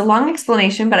it's a long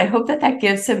explanation, but I hope that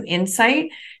gives some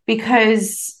insight,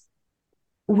 because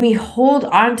we hold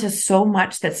on to so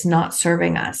much that's not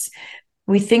serving us.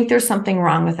 We think there's something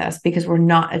wrong with us because we're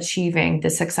not achieving the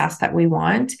success that we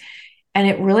want. And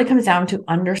it really comes down to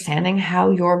understanding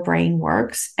how your brain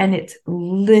works. And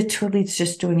it's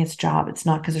just doing its job. It's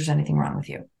not because there's anything wrong with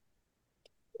you.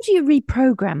 How do you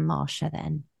reprogram, Marsha,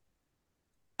 then?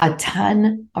 A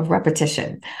ton of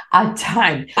repetition, a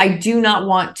ton. I do not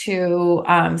want to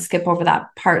skip over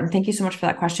that part. And thank you so much for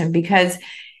that question, because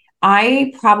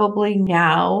I probably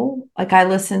now, I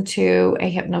listen to a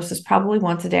hypnosis probably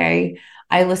once a day.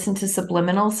 I listen to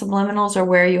subliminals. Subliminals are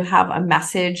where you have a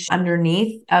message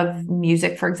underneath of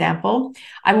music, for example.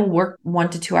 I will work 1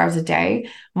 to 2 hours a day.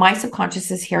 My subconscious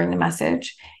is hearing the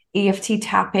message. EFT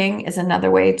tapping is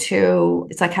another way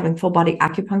it's like having full body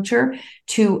acupuncture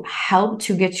to help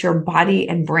to get your body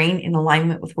and brain in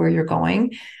alignment with where you're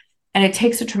going. And it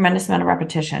takes a tremendous amount of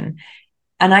repetition.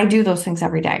 And I do those things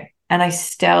every day. And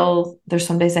there's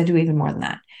some days I do even more than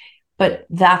that. But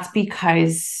that's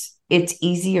because it's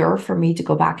easier for me to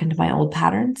go back into my old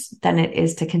patterns than it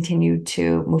is to continue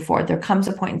to move forward. There comes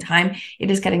a point in time, it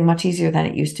is getting much easier than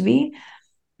it used to be.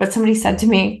 But somebody said to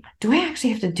me, do I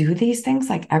actually have to do these things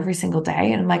every single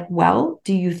day? And I'm like, well,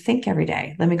 do you think every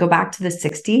day? Let me go back to the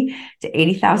 60 to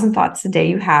 80,000 thoughts a day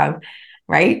you have,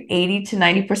 right? 80 to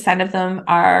 90% of them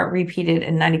are repeated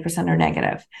and 90% are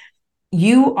negative.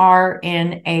 You are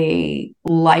in a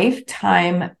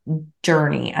lifetime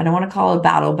journey. I don't want to call it a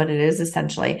battle, but it is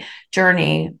essentially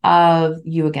journey of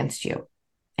you against you.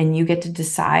 And you get to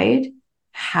decide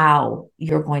how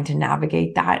you're going to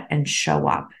navigate that and show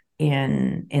up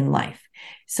in life.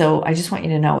 So I just want you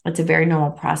to know it's a very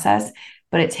normal process,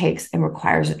 but it takes and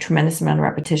requires a tremendous amount of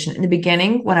repetition. In the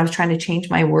beginning, when I was trying to change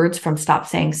my words from stop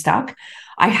saying stuck,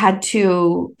 I had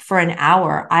to, for an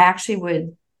hour, I actually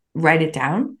would write it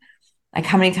down.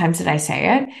 How many times did I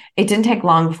say it? It didn't take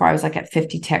long before I was at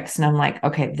 50 ticks. And I'm like,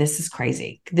 okay, this is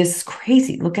crazy. This is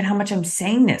crazy. Look at how much I'm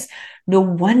saying this. No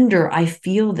wonder I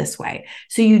feel this way.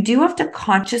 So you do have to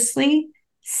consciously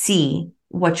see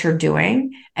what you're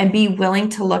doing and be willing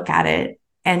to look at it.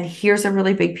 And here's a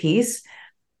really big piece.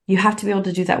 You have to be able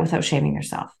to do that without shaming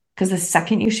yourself. Because the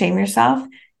second you shame yourself,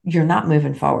 you're not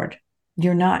moving forward.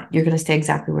 You're going to stay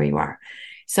exactly where you are.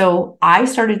 So I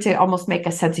started to almost make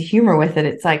a sense of humor with it.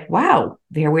 It's like, wow,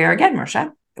 here we are again,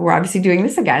 Marsha. We're obviously doing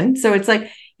this again. So it's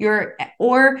like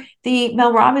or the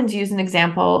Mel Robbins used an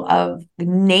example of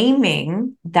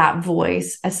naming that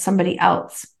voice as somebody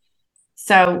else.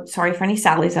 So sorry for any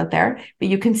Sallys out there, but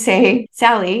you can say,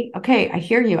 Sally, okay, I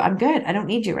hear you. I'm good. I don't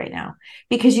need you right now,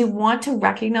 because you want to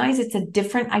recognize it's a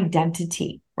different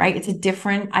identity, right? It's a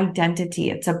different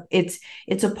identity.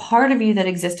 It's a part of you that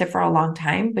existed for a long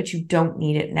time, but you don't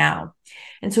need it now.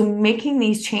 And so making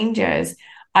these changes,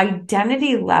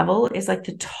 identity level is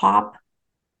the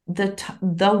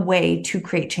way to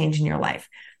create change in your life.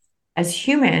 As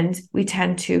humans, we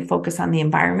tend to focus on the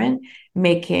environment,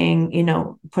 making,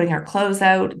 putting our clothes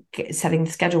out, setting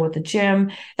the schedule with the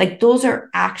gym. Like those are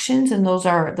actions and those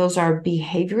are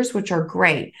behaviors, which are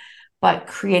great. But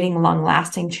creating long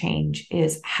lasting change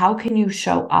is how can you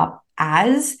show up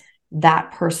as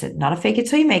that person, not a fake it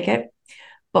till you make it,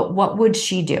 but what would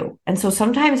she do? And so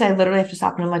sometimes I literally have to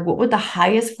stop and I'm like, what would the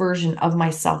highest version of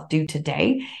myself do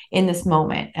today in this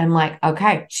moment? And I'm like,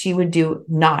 okay, she would do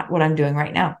not what I'm doing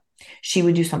right now. She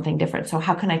would do something different. So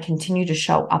how can I continue to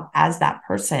show up as that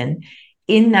person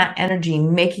in that energy,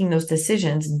 making those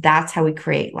decisions? That's how we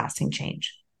create lasting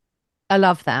change. I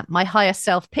love that. My higher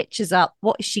self pictures up.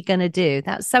 What is she going to do?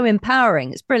 That's so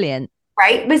empowering. It's brilliant.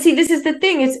 Right. But see, this is the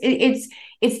thing.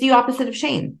 It's the opposite of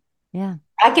shame. Yeah.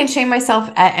 I can shame myself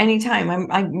at any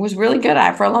time. I was really good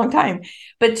at it for a long time,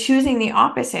 but choosing the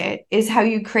opposite is how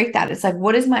you create that. It's like,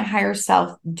 what is my higher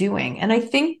self doing? And I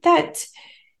think that,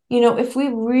 if we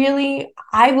really,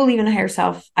 I believe in a higher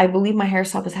self. I believe my higher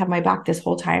self has had my back this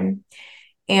whole time.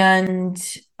 And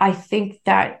I think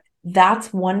that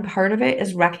that's one part of it,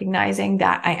 is recognizing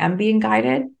that I am being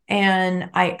guided and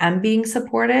I am being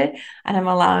supported and I'm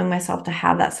allowing myself to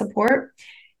have that support.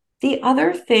 The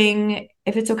other thing,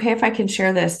 if it's okay if I can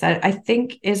share this, that I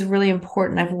think is really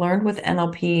important, I've learned with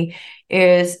NLP,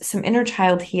 is some inner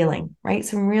child healing, right?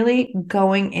 Some really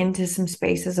going into some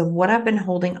spaces of what I've been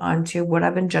holding on to, what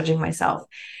I've been judging myself.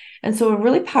 And so a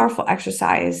really powerful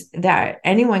exercise that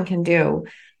anyone can do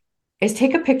is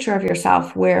take a picture of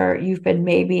yourself where you've been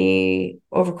maybe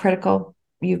overcritical,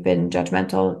 you've been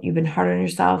judgmental, you've been hard on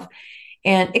yourself.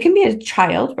 And it can be a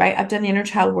child, right? I've done the inner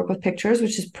child work with pictures,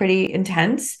 which is pretty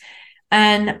intense.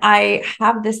 And I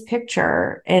have this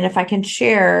picture, and if I can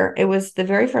share, it was the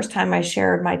very first time I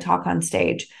shared my talk on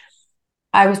stage.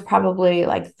 I was probably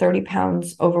like 30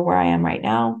 pounds over where I am right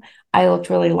now. I looked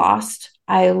really lost.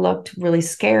 I looked really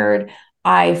scared.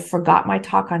 I forgot my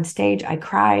talk on stage. I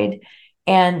cried.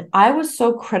 And I was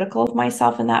so critical of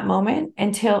myself in that moment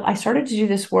until I started to do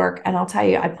this work. And I'll tell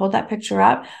you, I pulled that picture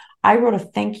up. I wrote a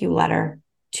thank you letter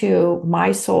to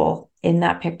my soul in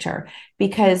that picture,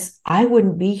 because I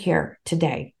wouldn't be here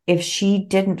today if she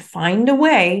didn't find a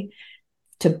way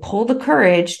to pull the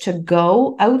courage to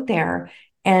go out there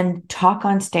and talk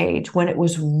on stage when it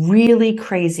was really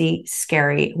crazy,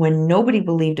 scary, when nobody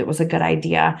believed it was a good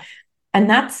idea.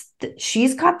 And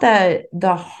she's got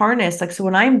the harness. Like, so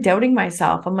when I'm doubting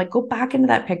myself, I'm like, go back into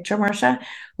that picture, Marsha,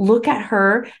 look at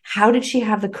her. How did she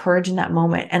have the courage in that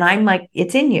moment? And I'm like,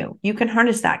 it's in you. You can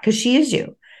harness that because she is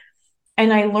you.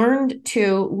 And I learned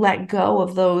to let go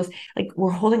of those, like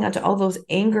we're holding on to all those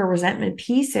anger, resentment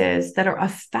pieces that are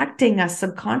affecting us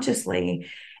subconsciously.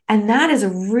 And that is a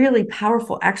really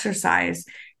powerful exercise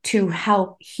to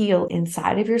help heal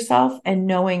inside of yourself, and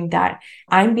knowing that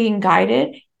I'm being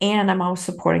guided and I'm always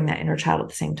supporting that inner child at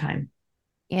the same time.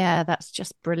 Yeah, that's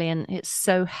just brilliant. It's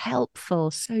so helpful,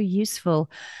 so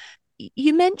useful.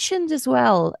 You mentioned as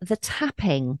well the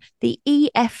tapping, the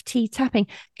EFT tapping.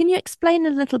 Can you explain a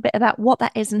little bit about what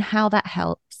that is and how that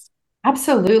helps?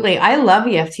 Absolutely. I love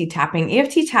EFT tapping.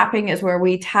 EFT tapping is where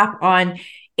we tap on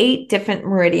 8 different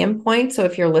meridian points. So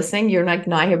if you're listening, you're like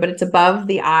not here, but it's above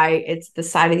the eye, it's the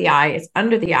side of the eye, it's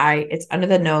under the eye, it's under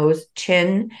the nose,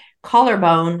 chin,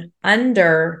 collarbone,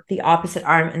 under the opposite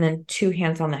arm, and then 2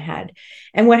 hands on the head.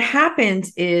 And what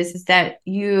happens is that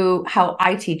how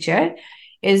I teach it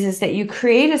is that you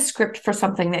create a script for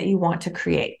something that you want to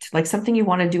create, like something you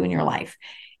want to do in your life.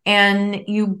 And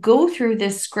you go through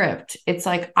this script. It's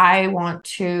like, I want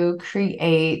to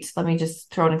create, let me just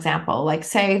throw an example. Like,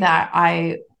 say that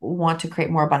I want to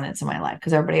create more abundance in my life,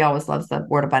 because everybody always loves the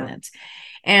word abundance.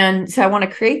 And so I want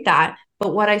to create that.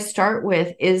 But what I start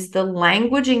with is the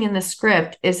languaging in the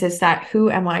script is that, who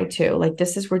am I to? Like,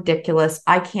 this is ridiculous.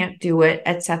 I can't do it,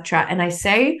 etc. And I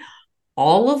say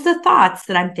all of the thoughts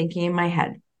that I'm thinking in my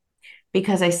head,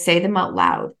 because I say them out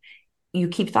loud. You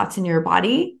keep thoughts in your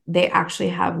body, they actually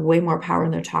have way more power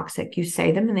and they're toxic. You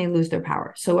say them and they lose their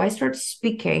power. So I start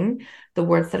speaking the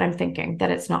words that I'm thinking, that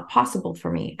it's not possible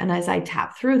for me. And as I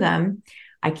tap through them,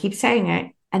 I keep saying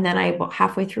it. And then about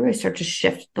halfway through, I start to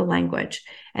shift the language.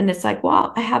 And it's like,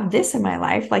 well, I have this in my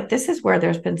life. Like, this is where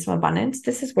there's been some abundance.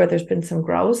 This is where there's been some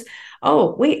growth.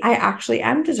 Oh, wait, I actually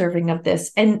am deserving of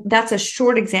this. And that's a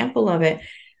short example of it.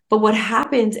 But what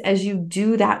happens as you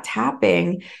do that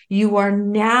tapping, you are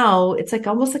now, it's like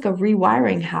almost like a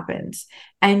rewiring happens.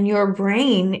 And your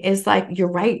brain is like, you're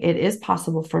right, it is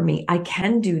possible for me. I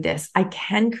can do this. I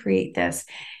can create this.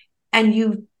 And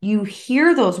you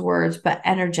hear those words, but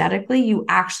energetically, you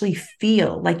actually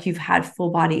feel like you've had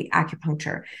full body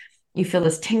acupuncture. You feel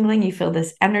this tingling, you feel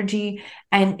this energy.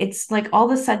 And it's like all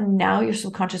of a sudden now your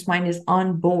subconscious mind is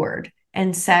on board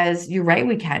and says, you're right,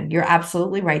 we can. You're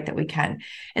absolutely right that we can.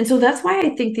 And so that's why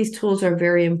I think these tools are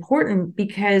very important,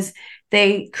 because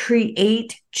they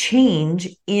create change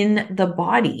in the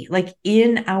body, like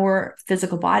in our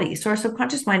physical body. So our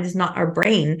subconscious mind is not our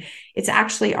brain. It's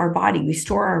actually our body. We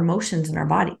store our emotions in our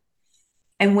body.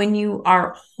 And when you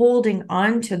are holding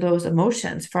on to those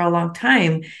emotions for a long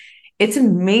time, it's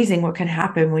amazing what can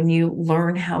happen when you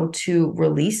learn how to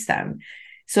release them.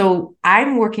 So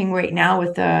I'm working right now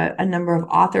with a number of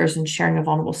authors and sharing a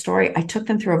vulnerable story. I took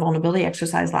them through a vulnerability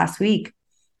exercise last week.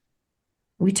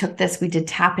 We did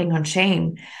tapping on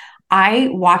shame. I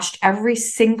watched every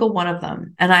single one of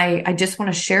them. And I just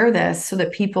want to share this so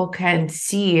that people can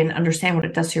see and understand what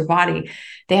it does to your body.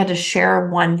 They had to share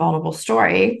one vulnerable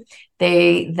story.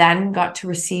 They then got to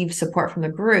receive support from the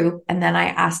group. And then I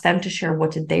asked them to share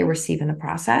what did they receive in the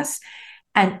process.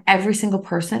 And every single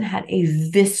person had a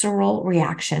visceral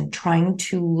reaction, trying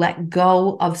to let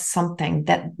go of something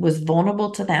that was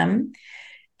vulnerable to them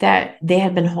that they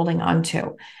had been holding on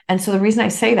to. And so the reason I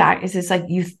say that is it's like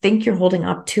you think you're holding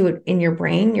up to it in your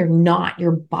brain. You're not.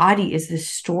 Your body is this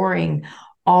storing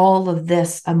all of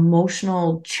this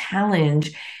emotional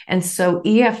challenge. And so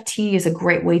EFT is a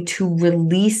great way to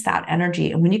release that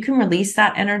energy. And when you can release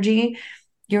that energy,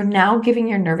 you're now giving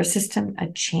your nervous system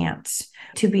a chance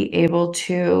to be able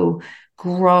to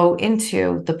grow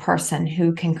into the person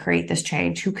who can create this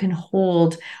change, who can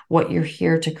hold what you're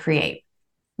here to create.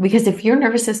 Because if your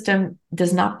nervous system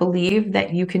does not believe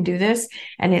that you can do this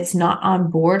and it's not on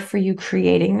board for you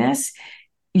creating this,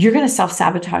 you're going to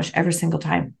self-sabotage every single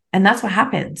time. And that's what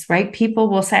happens, right? People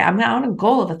will say, I'm on a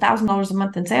goal of $1,000 a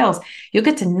month in sales. You'll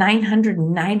get to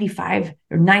 $995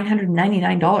 or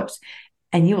 $999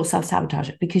 and you will self-sabotage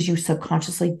it because you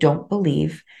subconsciously don't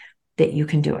believe that you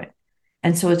can do it.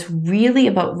 And so it's really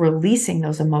about releasing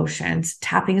those emotions.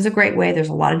 Tapping is a great way. There's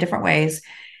a lot of different ways,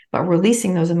 but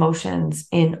releasing those emotions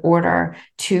in order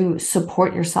to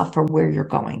support yourself for where you're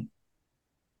going.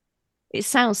 It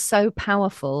sounds so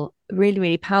powerful, really,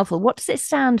 really powerful. What does it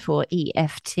stand for,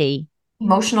 EFT?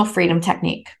 Emotional freedom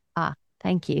technique.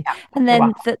 Thank you. Yeah, and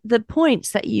then the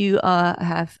points that you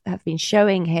have been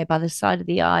showing here by the side of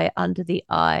the eye, under the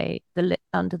eye, the lip,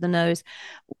 under the nose.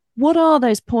 What are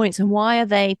those points and why are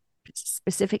they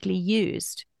specifically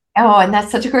used? Oh, and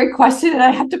that's such a great question. And I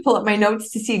have to pull up my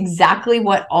notes to see exactly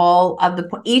what all of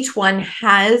each one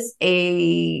has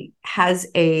a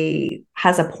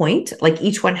point. Like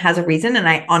each one has a reason. And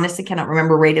I honestly cannot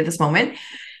remember right at this moment.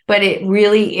 But it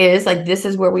really is like, this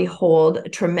is where we hold a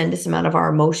tremendous amount of our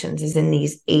emotions, is in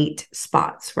these 8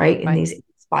 spots, right? In these 8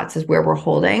 spots is where we're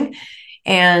holding.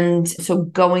 And so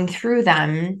going through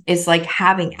them is like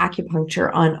having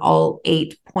acupuncture on all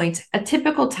 8 points. A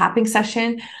typical tapping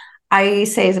session, I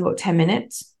say, is about 10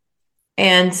 minutes.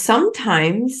 And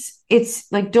sometimes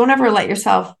it's like, don't ever let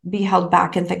yourself be held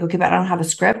back and think, okay, but I don't have a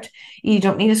script. You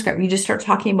don't need a script. You just start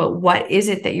talking about what is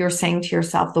it that you're saying to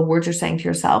yourself, the words you're saying to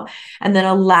yourself, and then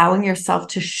allowing yourself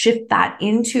to shift that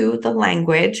into the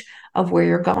language of where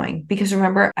you're going. Because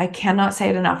remember, I cannot say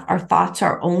it enough. Our thoughts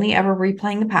are only ever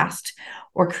replaying the past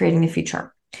or creating the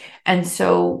future. And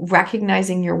so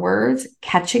recognizing your words,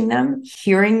 catching them,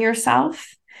 hearing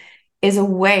yourself is a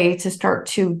way to start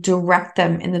to direct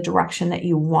them in the direction that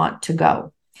you want to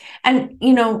go. And,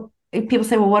 you know, people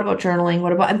say, well, what about journaling?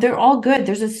 What about, they're all good.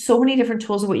 There's so many different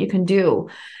tools of what you can do.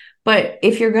 But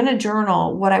if you're going to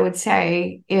journal, what I would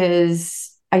say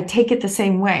is I take it the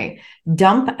same way.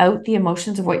 Dump out the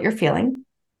emotions of what you're feeling,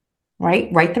 right?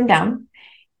 Write them down.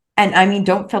 And I mean,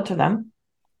 don't filter them.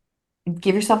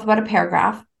 Give yourself about a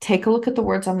paragraph. Take a look at the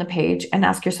words on the page and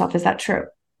ask yourself, is that true?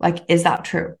 Like, is that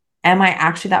true? Am I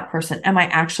actually that person? Am I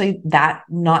actually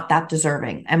not that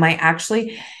deserving? Am I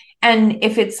actually, and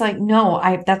if it's like, no,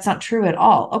 that's not true at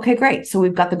all. Okay, great. So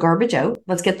we've got the garbage out.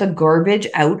 Let's get the garbage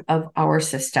out of our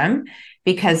system,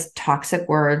 because toxic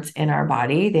words in our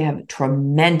body, they have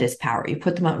tremendous power. You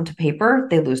put them out into paper,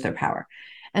 they lose their power.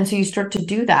 And so you start to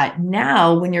do that.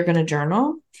 Now, when you're going to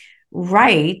journal,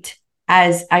 write,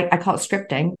 as I call it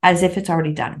scripting, as if it's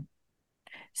already done.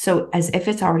 So as if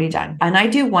it's already done. And I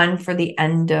do one for the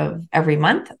end of every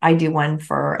month. I do one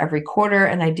for every quarter,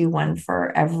 and I do one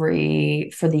for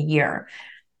the year.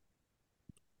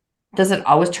 Does it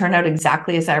always turn out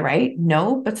exactly as I write?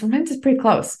 No, but sometimes it's pretty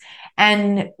close.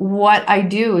 And what I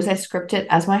do is I script it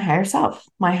as my higher self.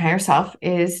 My higher self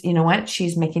is, you know what?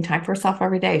 She's making time for herself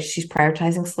every day. She's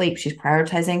prioritizing sleep. She's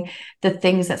prioritizing the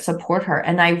things that support her.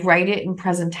 And I write it in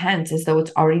present tense as though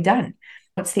it's already done.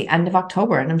 It's the end of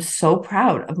October, and I'm so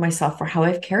proud of myself for how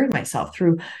I've carried myself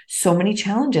through so many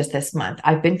challenges this month.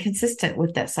 I've been consistent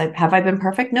with this. Have I been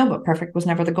perfect? No, but perfect was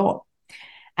never the goal.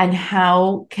 And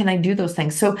how can I do those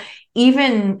things? So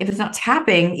even if it's not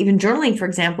tapping, even journaling, for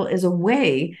example, is a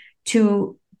way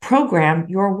to program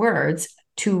your words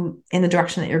in the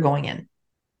direction that you're going in.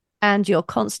 And you're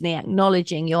constantly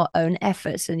acknowledging your own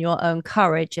efforts and your own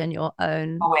courage and your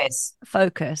own Always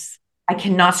focus. I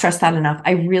cannot stress that enough.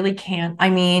 I really can't. I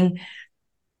mean,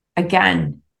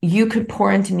 again, you could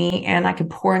pour into me and I could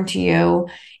pour into you.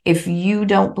 If you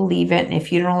don't believe it and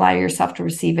if you don't allow yourself to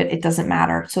receive it, it doesn't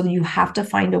matter. So you have to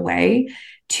find a way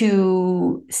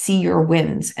to see your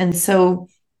wins. And so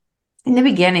in the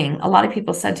beginning, a lot of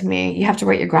people said to me, you have to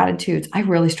write your gratitudes. I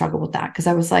really struggled with that because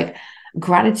I was like,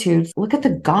 gratitude, look at the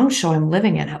gong show I'm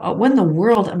living in. What in the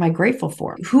world am I grateful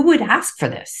for? Who would ask for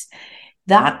this?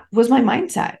 That was my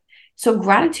mindset. So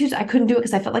gratitude, I couldn't do it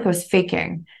because I felt like I was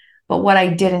faking. But what I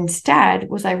did instead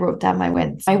was I wrote down my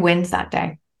wins that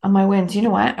day. On my wins, you know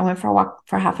what? I went for a walk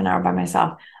for half an hour by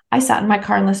myself. I sat in my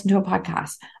car and listened to a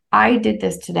podcast. I did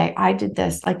this today. I did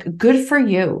this. Like, good for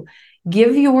you.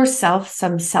 Give yourself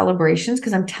some celebrations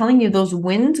because I'm telling you, those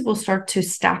wins will start to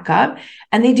stack up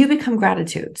and they do become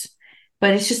gratitudes,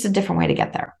 but it's just a different way to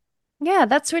get there. Yeah,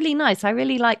 that's really nice. I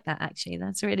really like that, actually.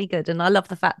 That's really good. And I love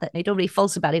the fact that they don't be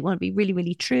false about it. You want to be really,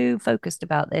 really true, focused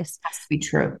about this. It has to be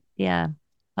true. Yeah,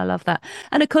 I love that.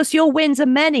 And of course, your wins are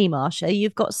many, Marsha.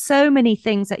 You've got so many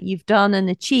things that you've done and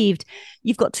achieved.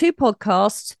 You've got 2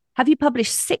 podcasts. Have you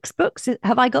published 6 books?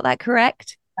 Have I got that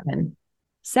correct?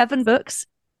 7 books.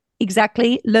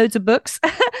 Exactly. Loads of books.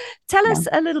 Tell us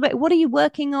a little bit. What are you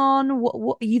working on?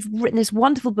 What you've written this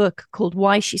wonderful book called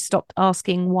Why She Stopped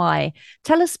Asking Why.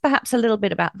 Tell us perhaps a little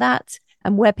bit about that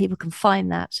and where people can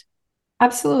find that.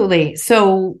 Absolutely.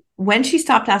 So When She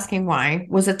Stopped Asking Why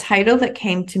was a title that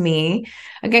came to me,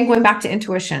 again, going back to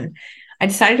intuition. I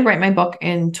decided to write my book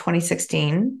in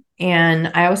 2016.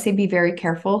 And I always say, be very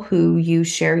careful who you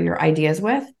share your ideas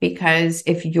with, because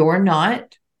if you're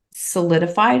not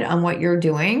solidified on what you're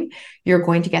doing, you're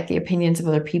going to get the opinions of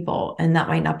other people, and that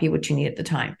might not be what you need at the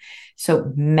time.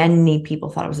 So many people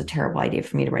thought it was a terrible idea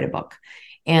for me to write a book.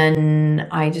 And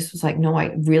I just was like, no,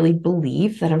 I really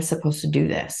believe that I'm supposed to do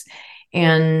this.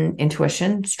 And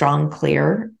intuition, strong,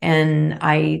 clear. And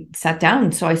I sat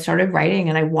down. So I started writing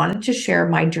and I wanted to share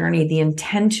my journey. The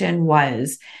intention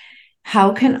was,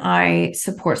 how can I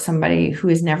support somebody who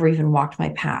has never even walked my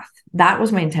path? That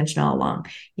was my intention all along.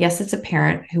 Yes, it's a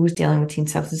parent who was dealing with teen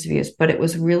substance abuse, but it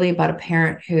was really about a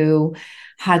parent who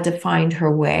had to find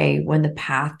her way when the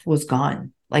path was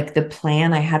gone. Like, the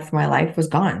plan I had for my life was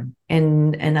gone.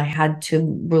 And I had to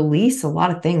release a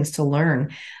lot of things to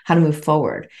learn how to move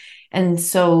forward. And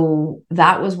so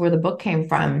that was where the book came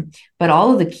from. But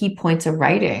all of the key points of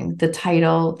writing, the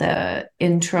title, the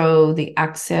intro, the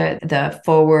exit, the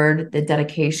forward, the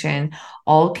dedication,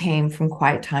 all came from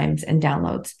quiet times and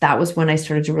downloads. That was when I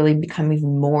started to really become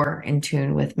even more in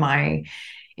tune with my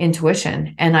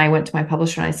intuition. And I went to my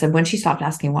publisher and I said, When She Stopped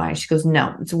Asking Why, she goes,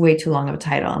 no, it's way too long of a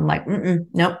title. I'm like,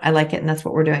 nope, I like it. And that's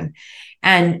what we're doing.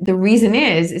 And the reason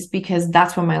is because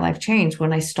that's when my life changed,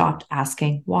 when I stopped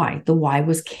asking why. The why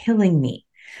was killing me.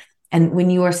 And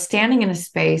when you are standing in a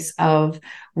space of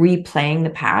replaying the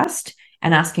past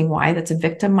and asking why, that's a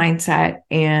victim mindset.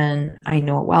 And I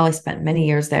know it well. I spent many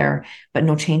years there, but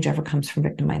no change ever comes from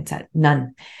victim mindset.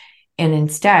 None. And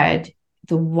instead,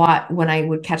 the what, when I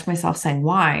would catch myself saying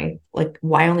why, like,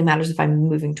 why only matters if I'm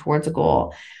moving towards a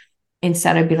goal.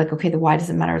 Instead, I'd be like, okay, the why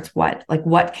doesn't matter. It's what. Like,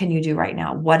 what can you do right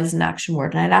now? What is an action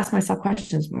word? And I'd ask myself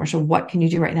questions, Marsha, what can you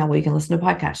do right now? Well, you can listen to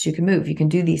podcasts, you can move, you can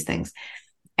do these things.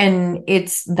 And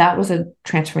that was a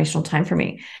transformational time for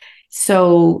me.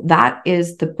 So that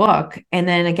is the book. And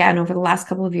then again, over the last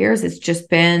couple of years, it's just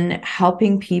been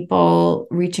helping people,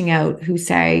 reaching out, who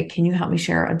say, can you help me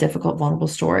share a difficult, vulnerable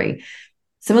story?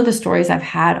 Some of the stories I've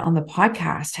had on the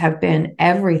podcast have been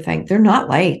everything. They're not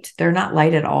light. They're not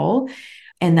light at all.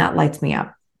 And that lights me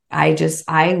up.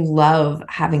 I love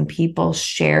having people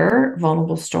share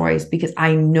vulnerable stories because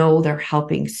I know they're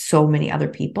helping so many other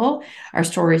people. Our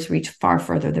stories reach far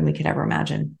further than we could ever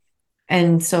imagine.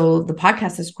 And so the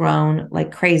podcast has grown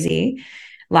like crazy.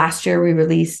 Last year, we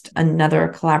released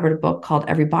another collaborative book called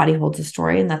Every Body Holds a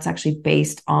Story. And that's actually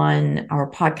based on our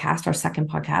podcast, our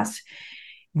second podcast.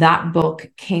 That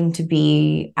book came to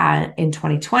be in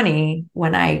 2020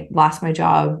 when I lost my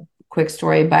job. Quick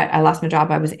story, but I lost my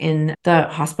job. I was in the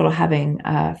hospital having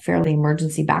a fairly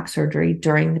emergency back surgery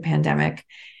during the pandemic,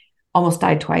 almost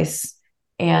died twice,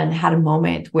 and had a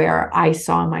moment where I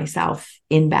saw myself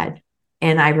in bed.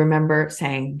 And I remember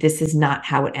saying, this is not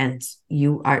how it ends.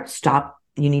 Stop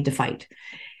you need to fight.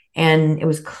 And it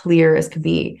was clear as could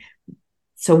be.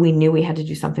 So we knew we had to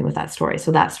do something with that story.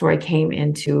 So that story came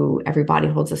into Everybody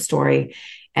Holds a Story,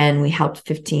 and we helped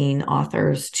 15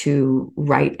 authors to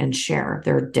write and share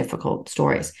their difficult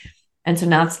stories. And so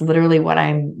now it's literally what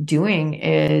I'm doing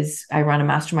is I run a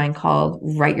mastermind called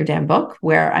Write Your Damn Book,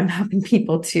 where I'm helping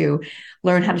people to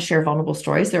learn how to share vulnerable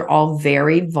stories. They're all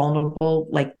very vulnerable,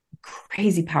 like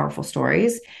crazy powerful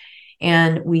stories.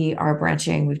 And we are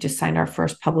branching. We've just signed our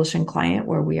first publishing client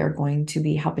where we are going to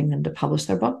be helping them to publish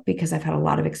their book, because I've had a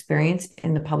lot of experience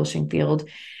in the publishing field,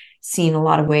 seen a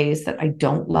lot of ways that I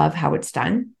don't love how it's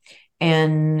done,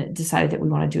 and decided that we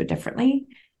want to do it differently.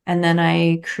 And then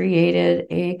I created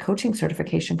a coaching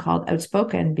certification called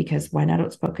Outspoken, because why not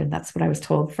Outspoken? That's what I was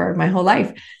told for my whole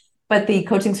life. But the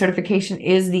coaching certification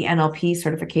is the NLP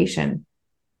certification.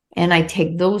 And I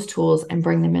take those tools and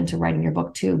bring them into writing your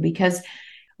book too, because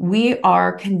we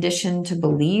are conditioned to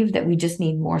believe that we just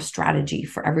need more strategy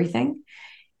for everything.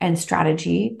 And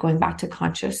strategy, going back to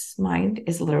conscious mind,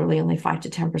 is literally only 5 to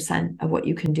 10% of what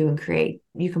you can do and create.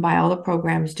 You can buy all the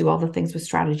programs, do all the things with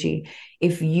strategy.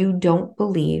 If you don't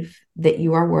believe that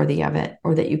you are worthy of it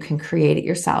or that you can create it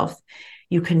yourself,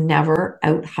 you can never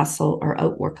out hustle or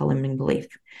outwork a limiting belief.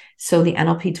 So the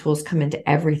NLP tools come into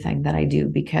everything that I do,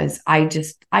 because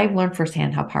I've learned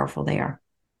firsthand how powerful they are.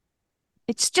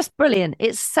 It's just brilliant.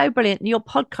 It's so brilliant. Your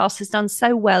podcast has done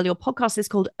so well. Your podcast is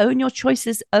called Own Your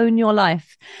Choices, Own Your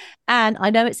Life. And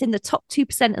I know it's in the top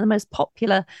 2% of the most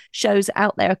popular shows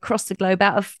out there across the globe.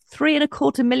 Out of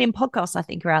 3.25 million podcasts, I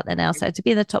think, are out there now. So to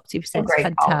be in the top 2% is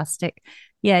fantastic.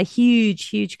 Yeah,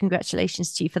 huge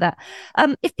congratulations to you for that.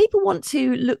 If people want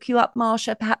to look you up,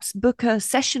 Marsha, perhaps book a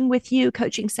session with you,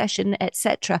 coaching session,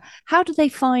 etc., how do they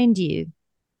find you?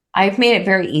 I've made it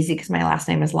very easy because my last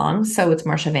name is long. So it's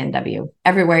Marsha Van W.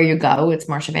 Everywhere you go, it's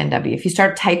Marsha Van W. If you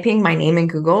start typing my name in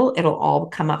Google, it'll all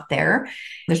come up there.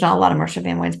 There's not a lot of Marsha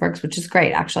Van Weinsbergs, which is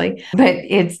great, actually. But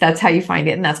that's how you find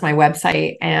it. And that's my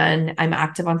website. And I'm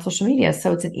active on social media.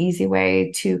 So it's an easy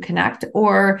way to connect.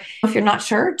 Or if you're not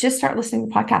sure, just start listening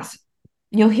to podcasts.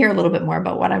 You'll hear a little bit more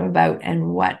about what I'm about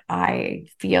and what I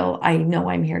feel I know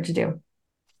I'm here to do.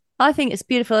 I think it's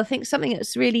beautiful. I think something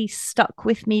that's really stuck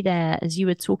with me there as you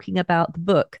were talking about the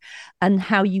book and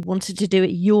how you wanted to do it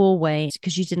your way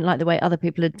because you didn't like the way other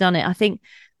people had done it. I think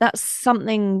that's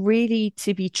something really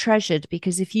to be treasured,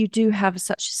 because if you do have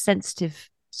such a sensitive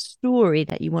story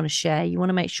that you want to share, you want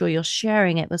to make sure you're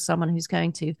sharing it with someone who's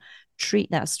going to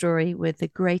treat that story with the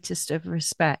greatest of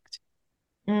respect.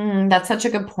 That's such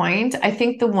a good point. I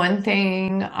think the one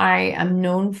thing I am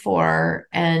known for,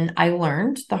 and I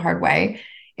learned the hard way,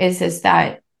 is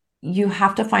that you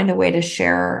have to find a way to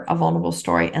share a vulnerable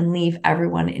story and leave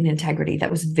everyone in integrity. That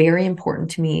was very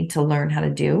important to me to learn how to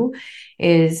do,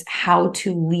 is how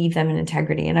to leave them in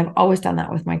integrity. And I've always done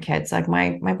that with my kids. Like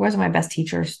my boys are my best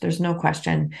teachers. There's no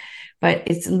question, but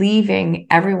it's leaving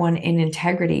everyone in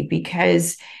integrity,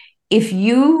 because if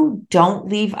you don't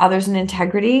leave others in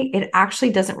integrity, it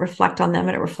actually doesn't reflect on them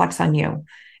and it reflects on you.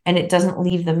 And it doesn't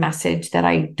leave the message that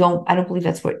I don't believe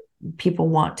that's what people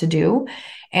want to do.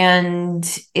 And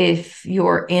if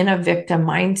you're in a victim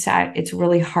mindset, it's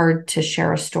really hard to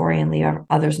share a story and leave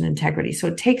others in integrity. So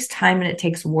it takes time and it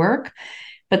takes work,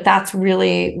 but that's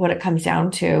really what it comes down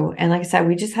to. And like I said,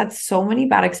 we just had so many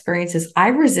bad experiences. I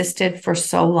resisted for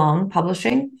so long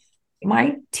publishing.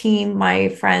 My team, my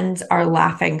friends are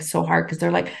laughing so hard because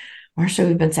they're like, Marsha,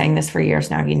 we've been saying this for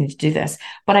years now. You need to do this.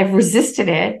 But I've resisted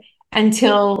it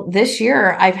until this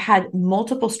year. I've had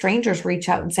multiple strangers reach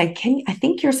out and say, I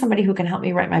think you're somebody who can help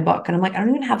me write my book. And I'm like, I don't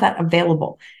even have that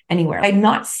available anywhere. I'm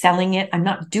not selling it. I'm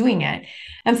not doing it.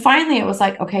 And finally it was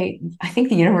like, okay, I think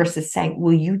the universe is saying,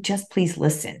 will you just please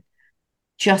listen?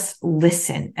 Just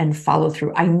listen and follow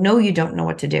through. I know you don't know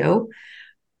what to do,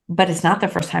 but it's not the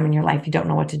first time in your life you don't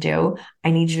know what to do.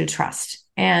 I need you to trust.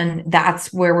 And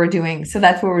that's where we're doing. So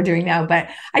that's what we're doing now. But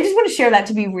I just want to share that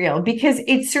to be real, because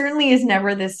it certainly is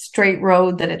never this straight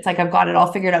road that it's like, I've got it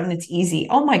all figured out and it's easy.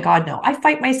 Oh my God, no. I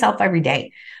fight myself every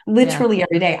day, literally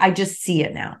every day. I just see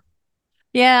it now.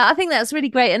 Yeah, I think that's really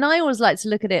great. And I always like to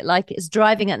look at it like it's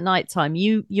driving at nighttime.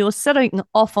 You're setting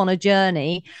off on a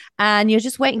journey and you're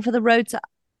just waiting for the road to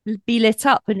be lit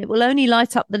up, and it will only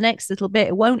light up the next little bit.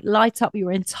 It won't light up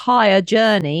your entire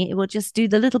journey. It will just do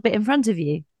the little bit in front of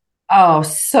you. Oh,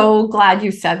 so glad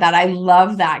you said that. I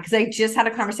love that, because I just had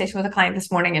a conversation with a client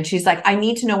this morning and she's like, I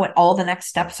need to know what all the next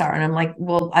steps are. And I'm like,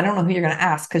 well, I don't know who you're going to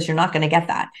ask, because you're not going to get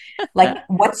that. Like,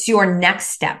 what's your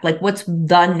next step? Like, what's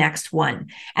the next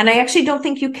one? And I actually don't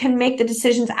think you can make the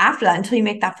decisions after that until you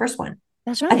make that first one.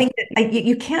 That's right. I think that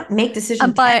you can't make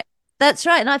decisions. That's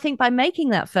right. And I think by making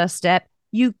that first step,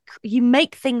 you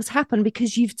make things happen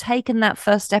because you've taken that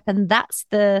first step, and that's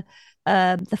the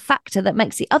factor that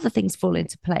makes the other things fall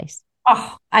into place.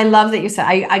 Oh, I love that you said,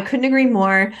 I couldn't agree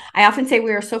more. I often say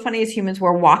we are so funny as humans.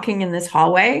 We're walking in this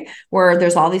hallway where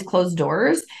there's all these closed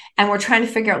doors, and we're trying to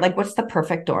figure out like, what's the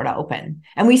perfect door to open?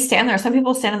 And we stand there. Some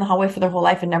people stand in the hallway for their whole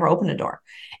life and never open a door.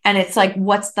 And it's like,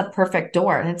 what's the perfect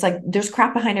door? And it's like, there's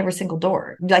crap behind every single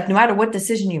door. Like, no matter what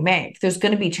decision you make, there's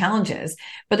going to be challenges,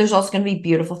 but there's also going to be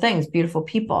beautiful things, beautiful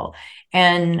people.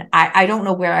 And I don't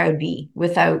know where I would be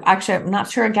without, actually, I'm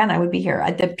not sure again, I would be here.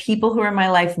 The people who are in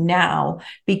my life now,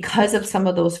 because of some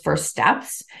of those first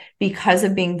steps, because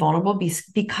of being vulnerable,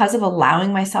 because of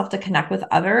allowing myself to connect with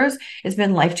others, it's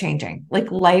been life-changing, like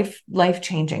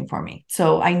life-changing for me.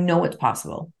 So I know it's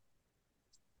possible.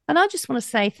 And I just want to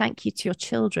say thank you to your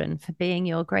children for being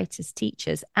your greatest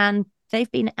teachers. And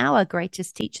they've been our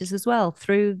greatest teachers as well,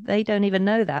 through, they don't even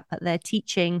know that, but they're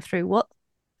teaching through what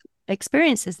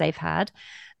experiences they've had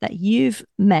that you've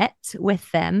met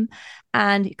with them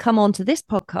and come on to this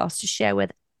podcast to share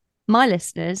with my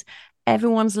listeners.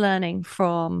 Everyone's learning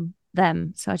from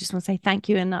them. So I just want to say thank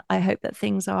you. And I hope that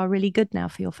things are really good now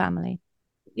for your family.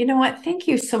 You know what? Thank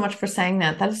you so much for saying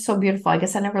that. That is so beautiful. I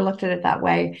guess I never looked at it that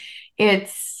way.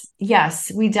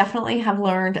 Yes, we definitely have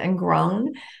learned and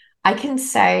grown. I can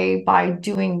say by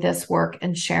doing this work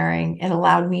and sharing, it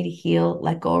allowed me to heal,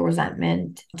 let go of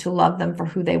resentment, to love them for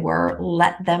who they were,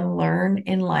 let them learn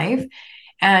in life.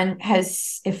 And we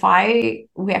actually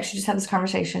just had this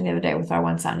conversation the other day with our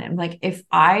one son. And like, if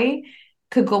I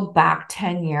could go back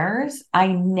 10 years, I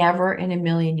never in a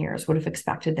million years would have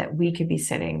expected that we could be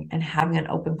sitting and having an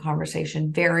open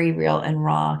conversation, very real and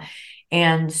raw,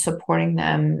 and supporting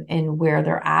them in where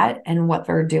they're at and what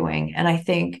they're doing. And I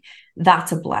think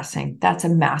that's a blessing. That's a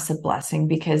massive blessing,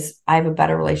 because I have a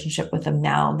better relationship with them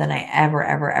now than I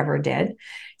ever did.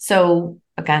 So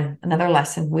again, another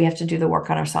lesson, we have to do the work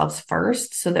on ourselves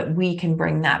first so that we can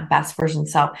bring that best version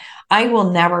self. I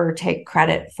will never take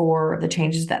credit for the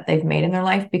changes that they've made in their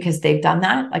life, because they've done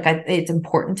that. Like, it's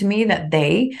important to me that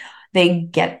they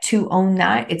get to own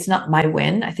that. It's not my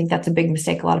win. I think that's a big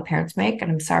mistake a lot of parents make.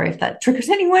 And I'm sorry if that triggers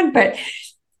anyone, but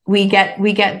we get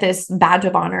this badge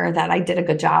of honor that I did a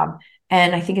good job.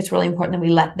 And I think it's really important that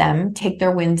we let them take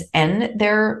their wins and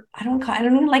their, I don't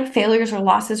even like failures or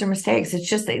losses or mistakes. It's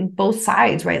just both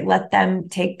sides, right? Let them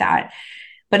take that.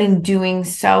 But in doing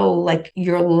so, like,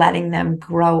 you're letting them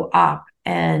grow up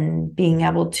and being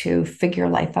able to figure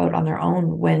life out on their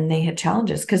own when they hit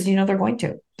challenges. Because, they're going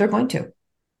to.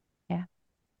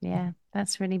 Yeah,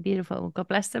 that's really beautiful. God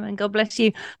bless them and God bless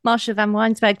you. Marsha Van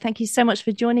Weinsberg, thank you so much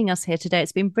for joining us here today.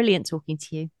 It's been brilliant talking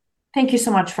to you. Thank you so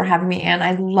much for having me, Anne.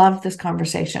 I love this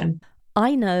conversation.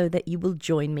 I know that you will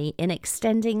join me in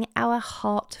extending our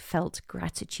heartfelt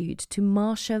gratitude to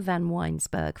Marsha Van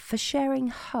Weinsberg for sharing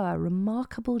her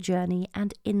remarkable journey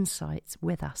and insights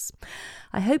with us.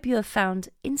 I hope you have found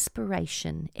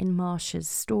inspiration in Marsha's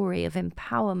story of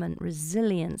empowerment,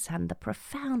 resilience, and the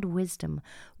profound wisdom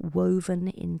woven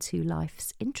into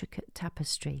life's intricate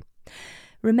tapestry.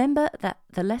 Remember that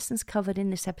the lessons covered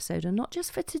in this episode are not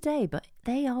just for today, but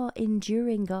they are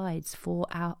enduring guides for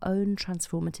our own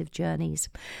transformative journeys.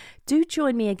 Do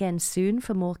join me again soon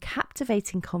for more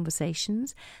captivating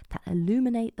conversations that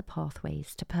illuminate the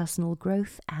pathways to personal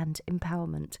growth and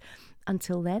empowerment.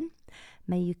 Until then,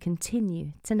 may you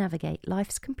continue to navigate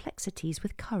life's complexities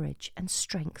with courage and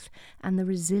strength and the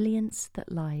resilience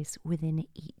that lies within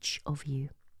each of you.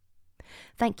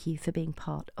 Thank you for being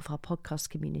part of our podcast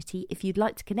community. If you'd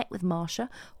like to connect with Marsha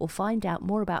or find out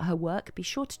more about her work, be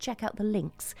sure to check out the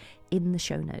links in the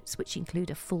show notes, which include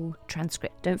a full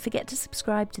transcript. Don't forget to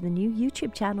subscribe to the new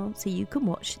YouTube channel so you can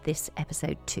watch this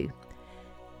episode too.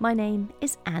 My name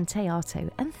is Anne Teato,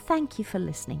 and thank you for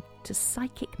listening to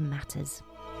Psychic Matters.